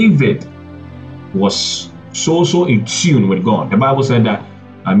David was so in tune with God. The Bible said that,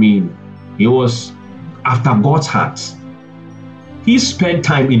 he was after God's heart. He spent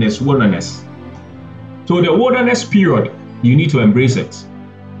time in his wilderness. So the wilderness period, you need to embrace it.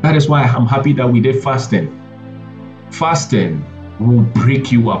 That is why I'm happy that we did fasting. Fasting will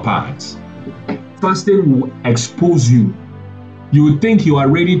break you apart. Fasting will expose you. You would think you are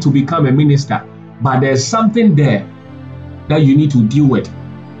ready to become a minister, but there's something there that you need to deal with.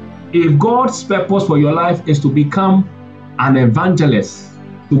 If God's purpose for your life is to become an evangelist,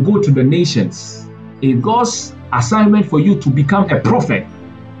 to go to the nations, if God's assignment for you to become a prophet,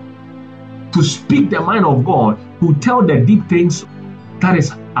 to speak the mind of God, to tell the deep things that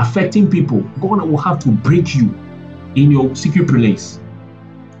is affecting people, God will have to break you in your secret place.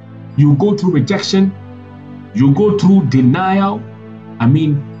 You go through rejection, you go through denial,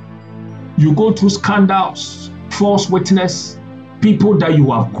 you go through scandals, false witness, people that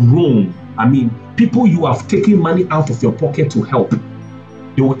you have grown, people you have taken money out of your pocket to help.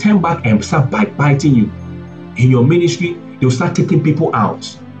 They will turn back and start biting you. In your ministry, they will start taking people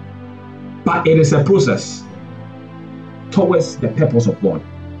out. But it is a process towards the purpose of God,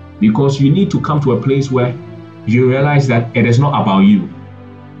 because you need to come to a place where you realize that it is not about you.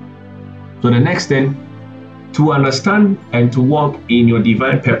 So the next thing, to understand and to walk in your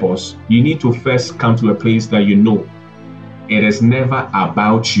divine purpose, you need to first come to a place that you know it is never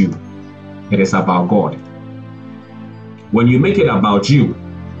about you. It is about God. When you make it about you,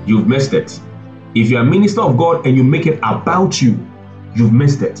 you've missed it. If you're a minister of God and you make it about you, you've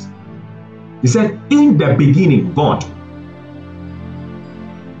missed it. He said, in the beginning, God.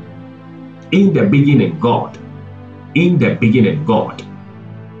 In the beginning, God. In the beginning, God.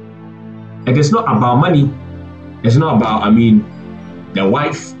 It is not about money. It's not about, the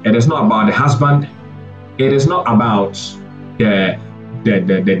wife. It is not about the husband. It is not about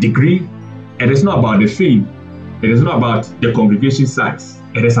the degree. It is not about the fame. It is not about the congregation size.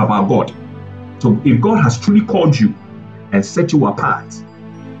 It is about God. So if God has truly called you and set you apart,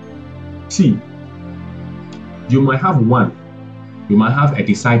 see, you might have one. You might have a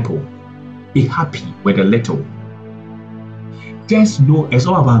disciple. Be happy with a little. Just know it's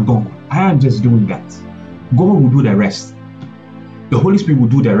all about God. I am just doing that. God will do the rest. The Holy Spirit will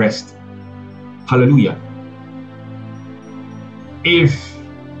do the rest. Hallelujah. If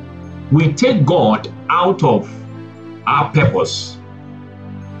we take God out of our purpose,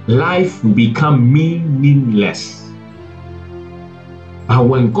 life will become meaningless. But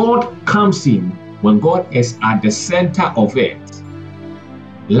when God comes in, when God is at the center of it,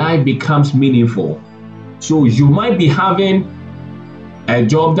 life becomes meaningful. So you might be having a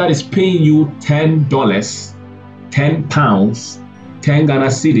job that is paying you $10, £10, 10 Ghana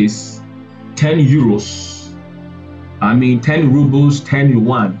cedis, 10 euros, 10 rubles, 10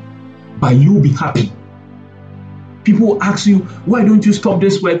 yuan, but you'll be happy. People will ask you, why don't you stop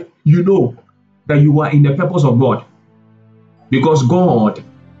this work? You know that you are in the purpose of God, because God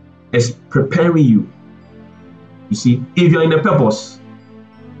is preparing you. You see, if you're in the purpose,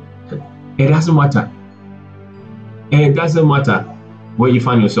 it doesn't matter. It doesn't matter where you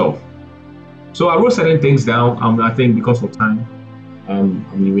find yourself. So I wrote certain things down. I think because of time,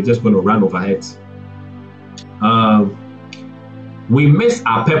 we're just going to run overhead. We miss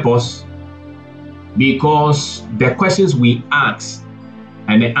our purpose because the questions we ask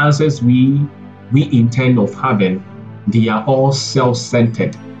and the answers we intend of having, they are all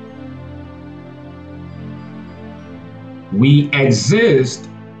self-centered. We exist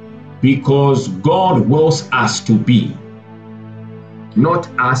because God wills us to be, not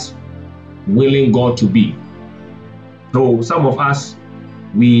us willing God to be. So some of us,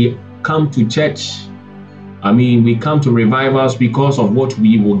 we come to church, we come to revivals because of what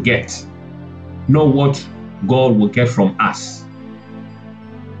we will get, not what God will get from us.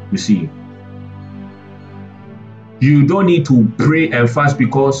 You see, you don't need to pray and fast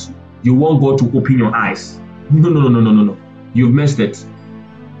because you want God to open your eyes. No. You've missed it.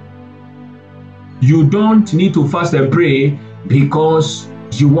 You don't need to fast and pray because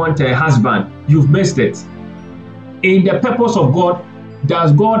you want a husband. You've missed it. In the purpose of God,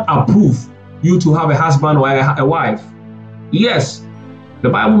 does God approve you to have a husband or a wife? Yes. The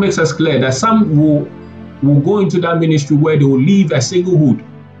Bible makes us clear that some will go into that ministry where they will leave a singlehood.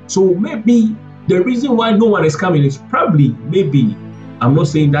 So maybe the reason why no one is coming is maybe, I'm not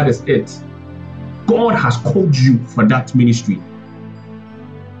saying that is it. God has called you for that ministry.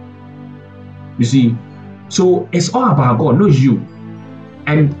 You see, so it's all about God, not you.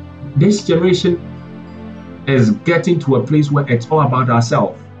 And this generation is getting to a place where it's all about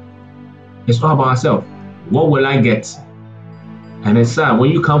ourselves. It's all about ourselves. What will I get? And it's sad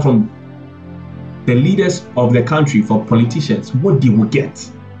when you come from the leaders of the country, for politicians, what they will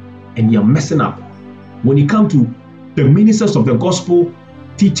get, and you're messing up. When you come to the ministers of the gospel,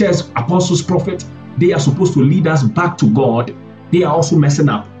 teachers, apostles, prophets, they are supposed to lead us back to God. They are also messing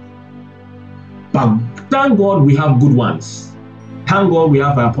up. But thank God we have good ones. Thank God we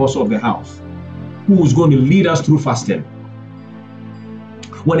have an apostle of the house who is going to lead us through fasting.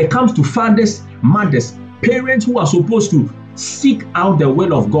 When it comes to fathers, mothers, parents who are supposed to seek out the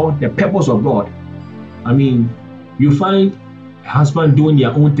will of God, the purpose of God, you find a husband doing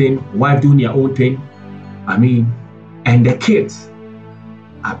their own thing, wife doing their own thing, and the kids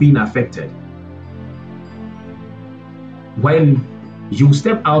are being affected. When you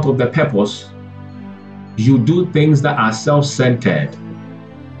step out of the purpose, you do things that are self-centered.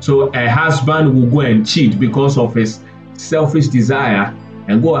 So a husband will go and cheat because of his selfish desire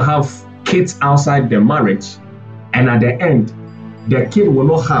and go have kids outside the marriage, and at the end, the kid will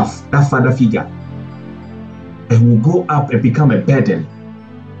not have that father figure and will grow up and become a burden.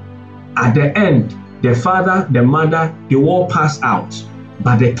 At the end, the father, the mother, they will pass out,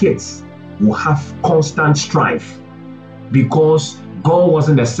 but the kids will have constant strife because God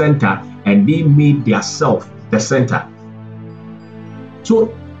wasn't the center and they made their self the center.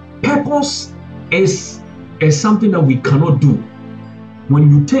 So purpose is something that we cannot do. When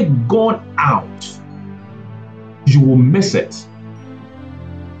you take God out, you will miss it.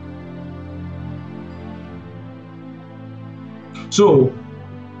 So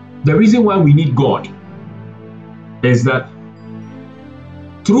the reason why we need God is that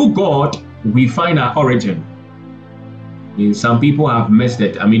through God, we find our origin. Some people have missed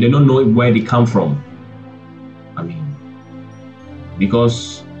it. They don't know where they come from.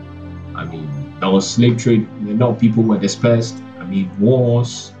 Because there was slave trade. A lot of people were dispersed.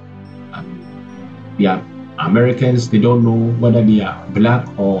 Wars. They are Americans. They don't know whether they are black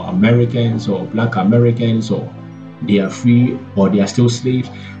or Americans or black Americans, or they are free or they are still slaves.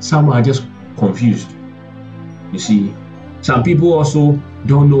 Some are just confused. You see, some people also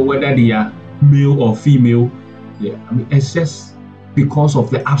don't know whether they are male or female. Yeah, it's just because of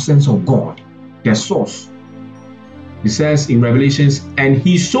the absence of God, the source. It says in Revelations, and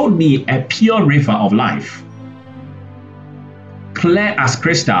he showed me a pure river of life, clear as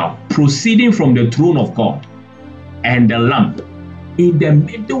crystal, proceeding from the throne of God and the Lamb. In the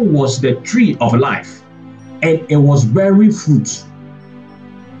middle was the tree of life, and it was bearing fruit.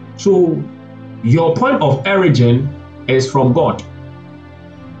 So your point of origin is from God.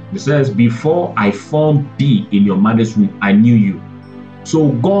 It says, before I formed thee in your mother's womb, I knew you. So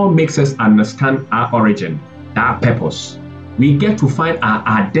God makes us understand our origin, our purpose. We get to find our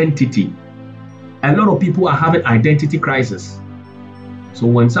identity. A lot of people are having identity crisis. So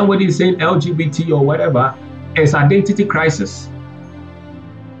when somebody is saying LGBT or whatever, it's identity crisis.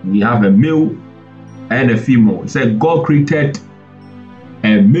 We have a male and a female. It said God created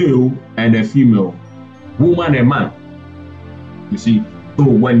a male and a female, woman and man. You see, so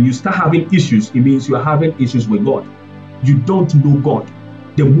when you start having issues, it means you are having issues with God. You don't know God.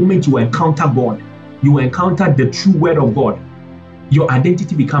 The moment you encounter God, you encounter the true word of God, your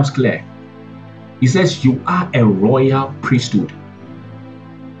identity becomes clear. It says you are a royal priesthood.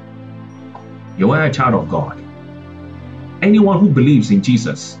 You are a child of God. Anyone who believes in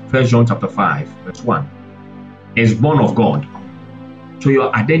Jesus, 1 John chapter 5, verse 1, is born of God. So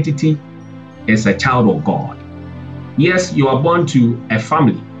your identity is a child of God. Yes, you are born to a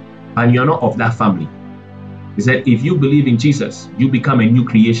family, and you are not of that family. He said, if you believe in Jesus, you become a new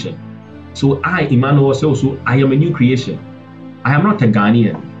creation. So I, Emmanuel, also, I am a new creation. I am not a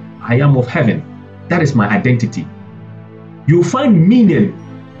Ghanaian. I am of heaven. That is my identity. You find meaning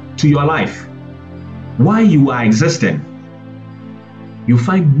to your life. Why you are existing. You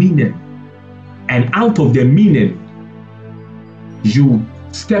find meaning. And out of the meaning, you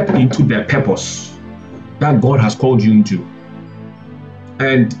step into the purpose that God has called you into.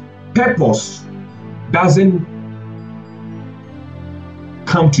 And purpose doesn't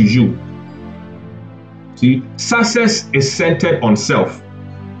come to you. See, success is centered on self.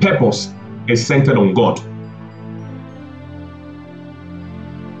 Purpose is centered on God.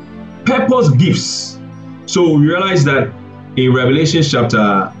 Purpose gives. So we realize that in Revelation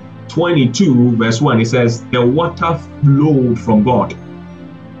chapter 22, verse 1, it says, the water flowed from God.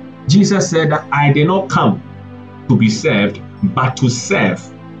 Jesus said that I did not come to be served, but to serve.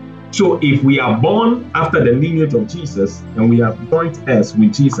 So if we are born after the lineage of Jesus and we are joint heirs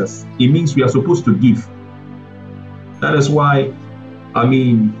with Jesus, it means we are supposed to give. That is why,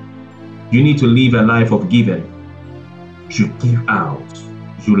 you need to live a life of giving. You give out.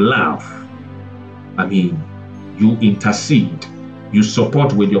 You love. You intercede. You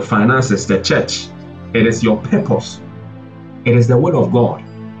support with your finances the church. It is your purpose. It is the word of God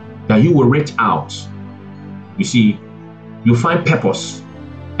that you will reach out. You see, you find purpose.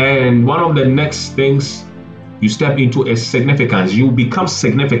 And one of the next things you step into is significance. You become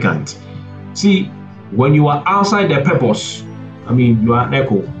significant. See, when you are outside the purpose, you are an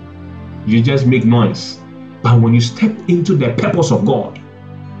echo. You just make noise. But when you step into the purpose of God,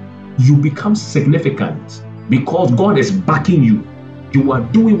 you become significant because God is backing you. You are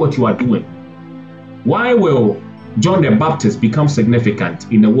doing what you are doing. Why will John the Baptist become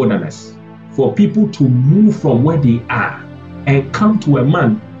significant in the wilderness? For people to move from where they are and come to a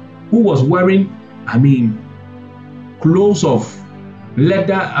man who was wearing, clothes of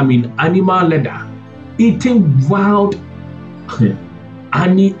leather, animal leather, eating wild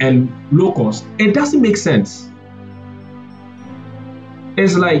honey and locusts. It doesn't make sense.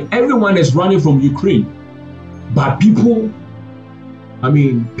 It's like everyone is running from Ukraine, but people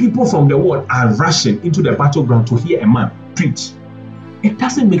from the world are rushing into the battleground to hear a man preach. It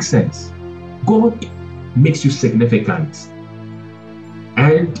doesn't make sense. God makes you significant,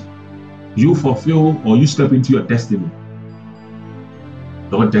 and you fulfill or you step into your destiny.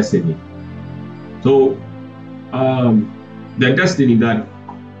 Your destiny. So, the destiny that,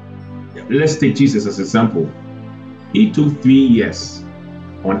 let's take Jesus as an example. He took 3 years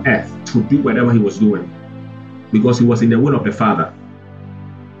on earth to do whatever he was doing because he was in the will of the Father.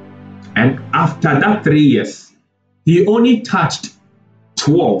 And after that 3 years, he only touched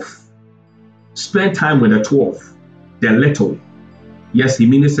 12, spent time with the 12, the little. Yes, he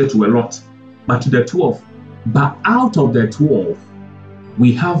ministered to a lot, but to the 12. But out of the 12,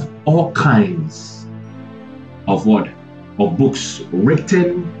 we have all kinds of books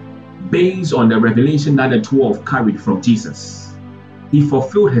written based on the revelation that the 12 carried from Jesus. He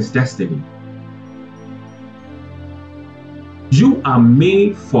fulfilled his destiny. You are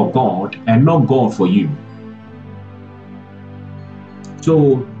made for God and not God for you.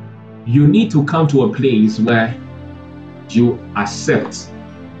 So you need to come to a place where you accept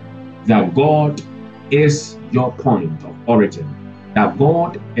that God is your point of origin, that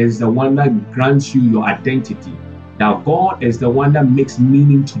God is the one that grants you your identity, that God is the one that makes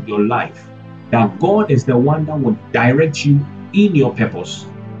meaning to your life, that God is the one that will direct you in your purpose,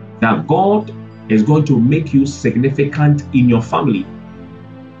 that God is going to make you significant in your family.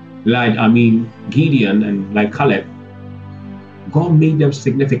 Like, Gideon and like Caleb, God made them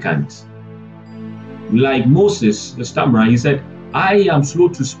significant. Like Moses, the stammerer, he said, I am slow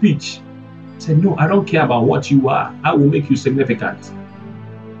to speech. He said, no, I don't care about what you are. I will make you significant.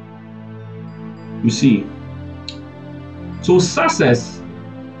 You see, so success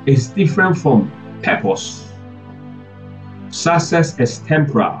is different from purpose. Success is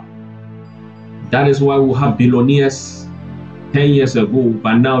temporal. That is why we have billionaires 10 years ago,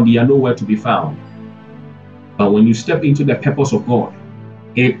 but now they are nowhere to be found. But when you step into the purpose of God,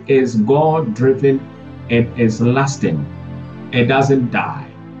 it is God-driven, it is lasting, it doesn't die.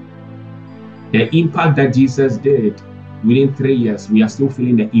 The impact that Jesus did within 3 years, we are still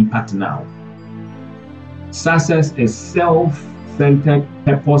feeling the impact now. Success is self-centered,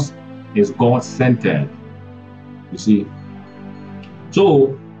 purpose is God-centered. You see?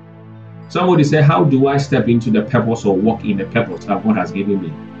 So, somebody say, how do I step into the purpose or walk in the purpose that God has given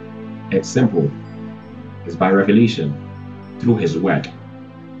me? It's simple. It's by revelation, through his word.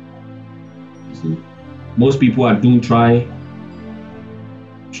 You see? Most people are doing try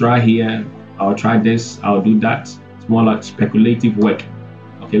here, I'll try this, I'll do that. It's more like speculative work.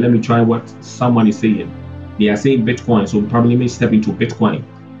 Okay, let me try what someone is saying. They are saying Bitcoin, so probably let me step into Bitcoin.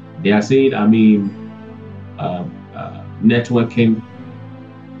 They are saying, networking,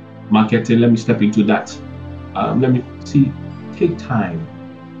 marketing. Let me step into that. Let me see. Take time.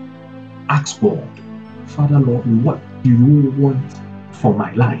 Ask God, Father Lord, what do you want for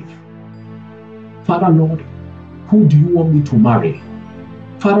my life? Father Lord, who do you want me to marry?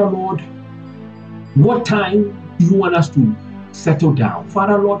 Father Lord, what time do you want us to settle down?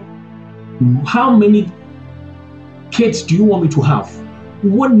 Father Lord, how many kids do you want me to have?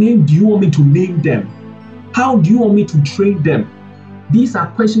 What name do you want me to name them? How do you want me to train them? These are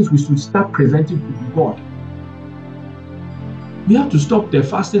questions we should start presenting to God. We have to stop the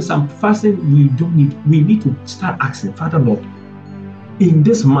fasting. Some fasting we don't need. We need to start asking, Father Lord, in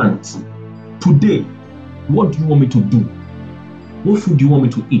this month, today, what do you want me to do? What food do you want me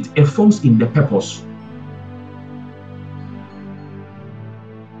to eat? It falls in the purpose.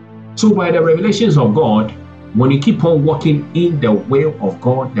 So by the revelations of God, when you keep on walking in the way of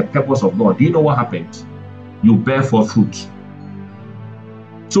God, the purpose of God, do you know what happens? You bear forth fruit.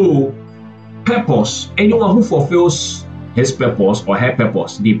 So, purpose, anyone who fulfills his purpose or her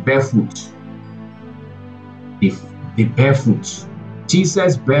purpose, they bear fruit. They bear fruit.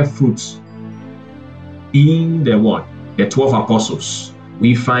 Jesus bear fruit in the what? The 12 apostles.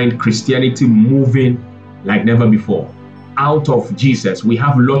 We find Christianity moving like never before. Out of Jesus, we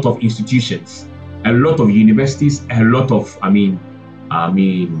have a lot of institutions, a lot of universities, a lot of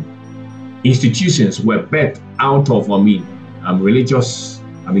institutions were birthed out of religious,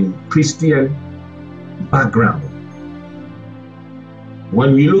 Christian background.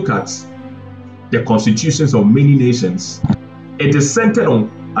 When we look at the constitutions of many nations, it is centered on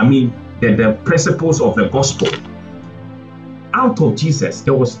the principles of the gospel. Out of Jesus,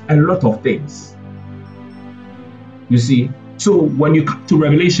 there was a lot of things. You see, so when you come to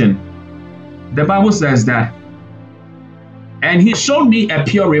Revelation, the Bible says that, and he showed me a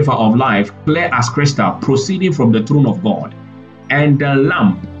pure river of life, clear as crystal, proceeding from the throne of God, and the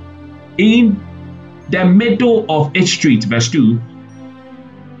Lamb. In the middle of each street, verse 2,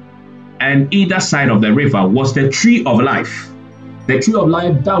 and either side of the river was the tree of life. The tree of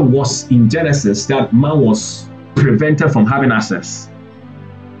life that was in Genesis, that man was prevented from having access.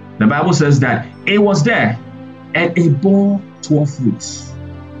 The Bible says that it was there, and it bore 12 fruits.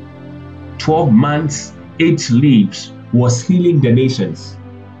 12 months, 8 leaves, was healing the nations.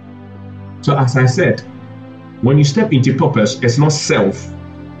 So as I said, when you step into purpose, it's not self,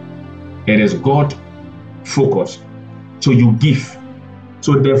 it is God focused. So you give.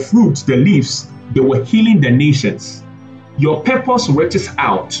 So the fruits, the leaves, they were healing the nations. Your purpose reaches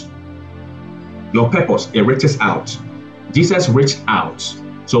out. Your purpose, it reaches out. Jesus reached out.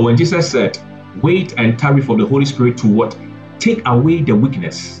 So when Jesus said, wait and tarry for the Holy Spirit to what? Take away the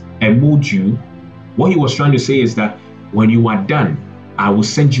weakness and mold you. What he was trying to say is that when you are done, I will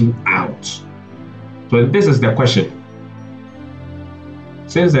send you out. So this is the question.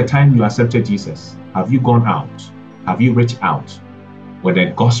 Since the time you accepted Jesus, have you gone out? Have you reached out with the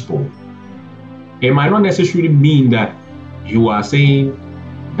gospel? It might not necessarily mean that you are saying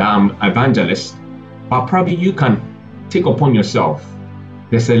that I'm evangelist, but probably you can take upon yourself.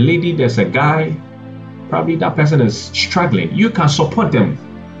 There's a lady, there's a guy, probably that person is struggling. You can support them.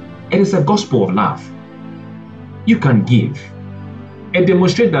 It is a gospel of love. You can give. It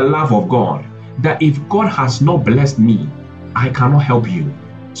demonstrates the love of God, that if God has not blessed me, I cannot help you.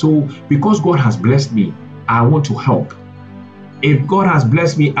 So because God has blessed me, I want to help. If God has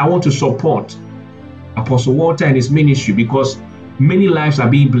blessed me, I want to support Apostle Walter and his ministry, because many lives are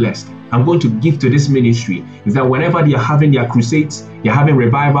being blessed. I'm going to give to this ministry. Is that whenever they are having their crusades, they're having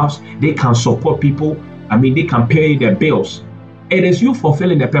revivals, they can support people. They can pay their bills. It is you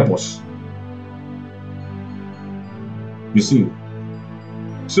fulfilling the purpose. You see?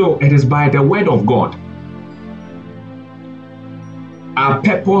 So it is by the word of God. Our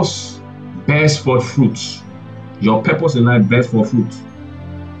purpose bears forth fruits. Your purpose in life bears forth fruit.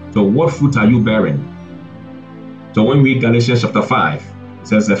 So what fruit are you bearing? So when we read Galatians chapter 5, it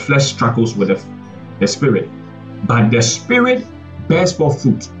says the flesh struggles with the spirit, but the spirit bears forth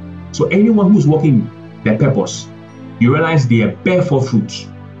fruit. So anyone who's walking their purpose, you realize they bear forth fruit.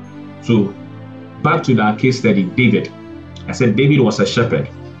 So back to that case study, David. I said David was a shepherd.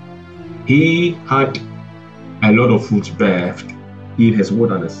 He had a lot of fruits birthed in his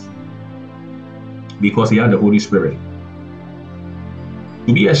wilderness because he had the Holy Spirit.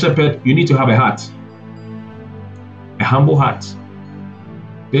 To be a shepherd, you need to have a heart, a humble heart.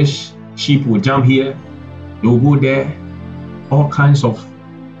 This sheep will jump here, they will go there, all kinds of,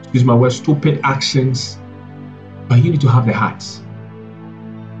 excuse my word, stupid actions. But you need to have the heart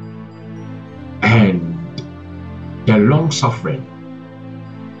and the long suffering.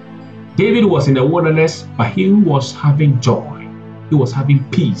 David was in the wilderness, but he was having joy. He was having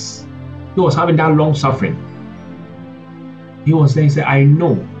peace. He was having that long suffering. He was there. He said, I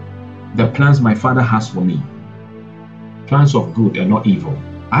know the plans my Father has for me. Plans of good and not evil.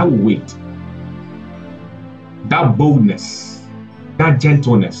 I will wait. That boldness, that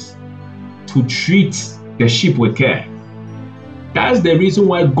gentleness to treat the sheep with care. That's the reason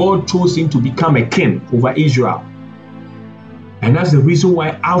why God chose him to become a king over Israel. And that's the reason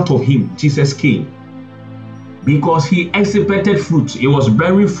why out of him Jesus came. Because he exhibited fruit. He was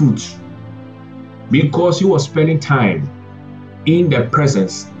bearing fruit. Because he was spending time in the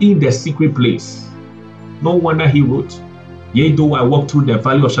presence, in the secret place. No wonder he wrote, yea, though I walk through the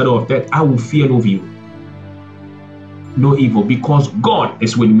valley of shadow of death, I will fear no evil. No evil, because God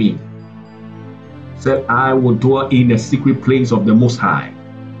is with me. Said, I will dwell in the secret place of the Most High.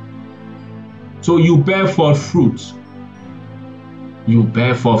 So you bear forth fruit. You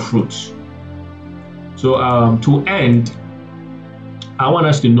bear forth fruit. So to end, I want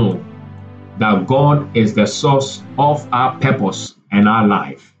us to know that God is the source of our purpose and our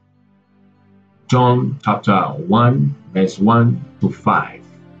life. John chapter 1, verse 1 to 5.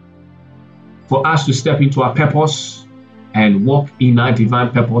 For us to step into our purpose and walk in our divine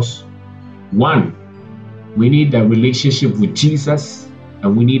purpose, 1, we need a relationship with Jesus,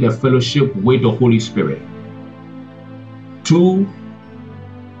 and we need a fellowship with the Holy Spirit. 2,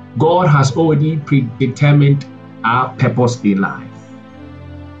 God has already predetermined our purpose in life.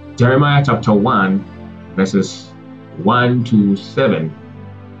 Jeremiah chapter 1, verses 1 to 7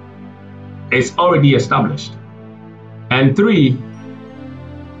 is already established. And 3,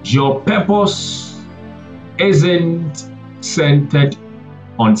 your purpose isn't centered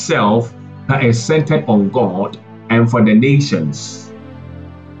on self, but is centered on God and for the nations.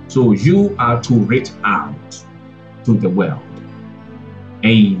 So you are to reach out to the world.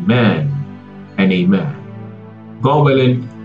 Amen and amen. God willing,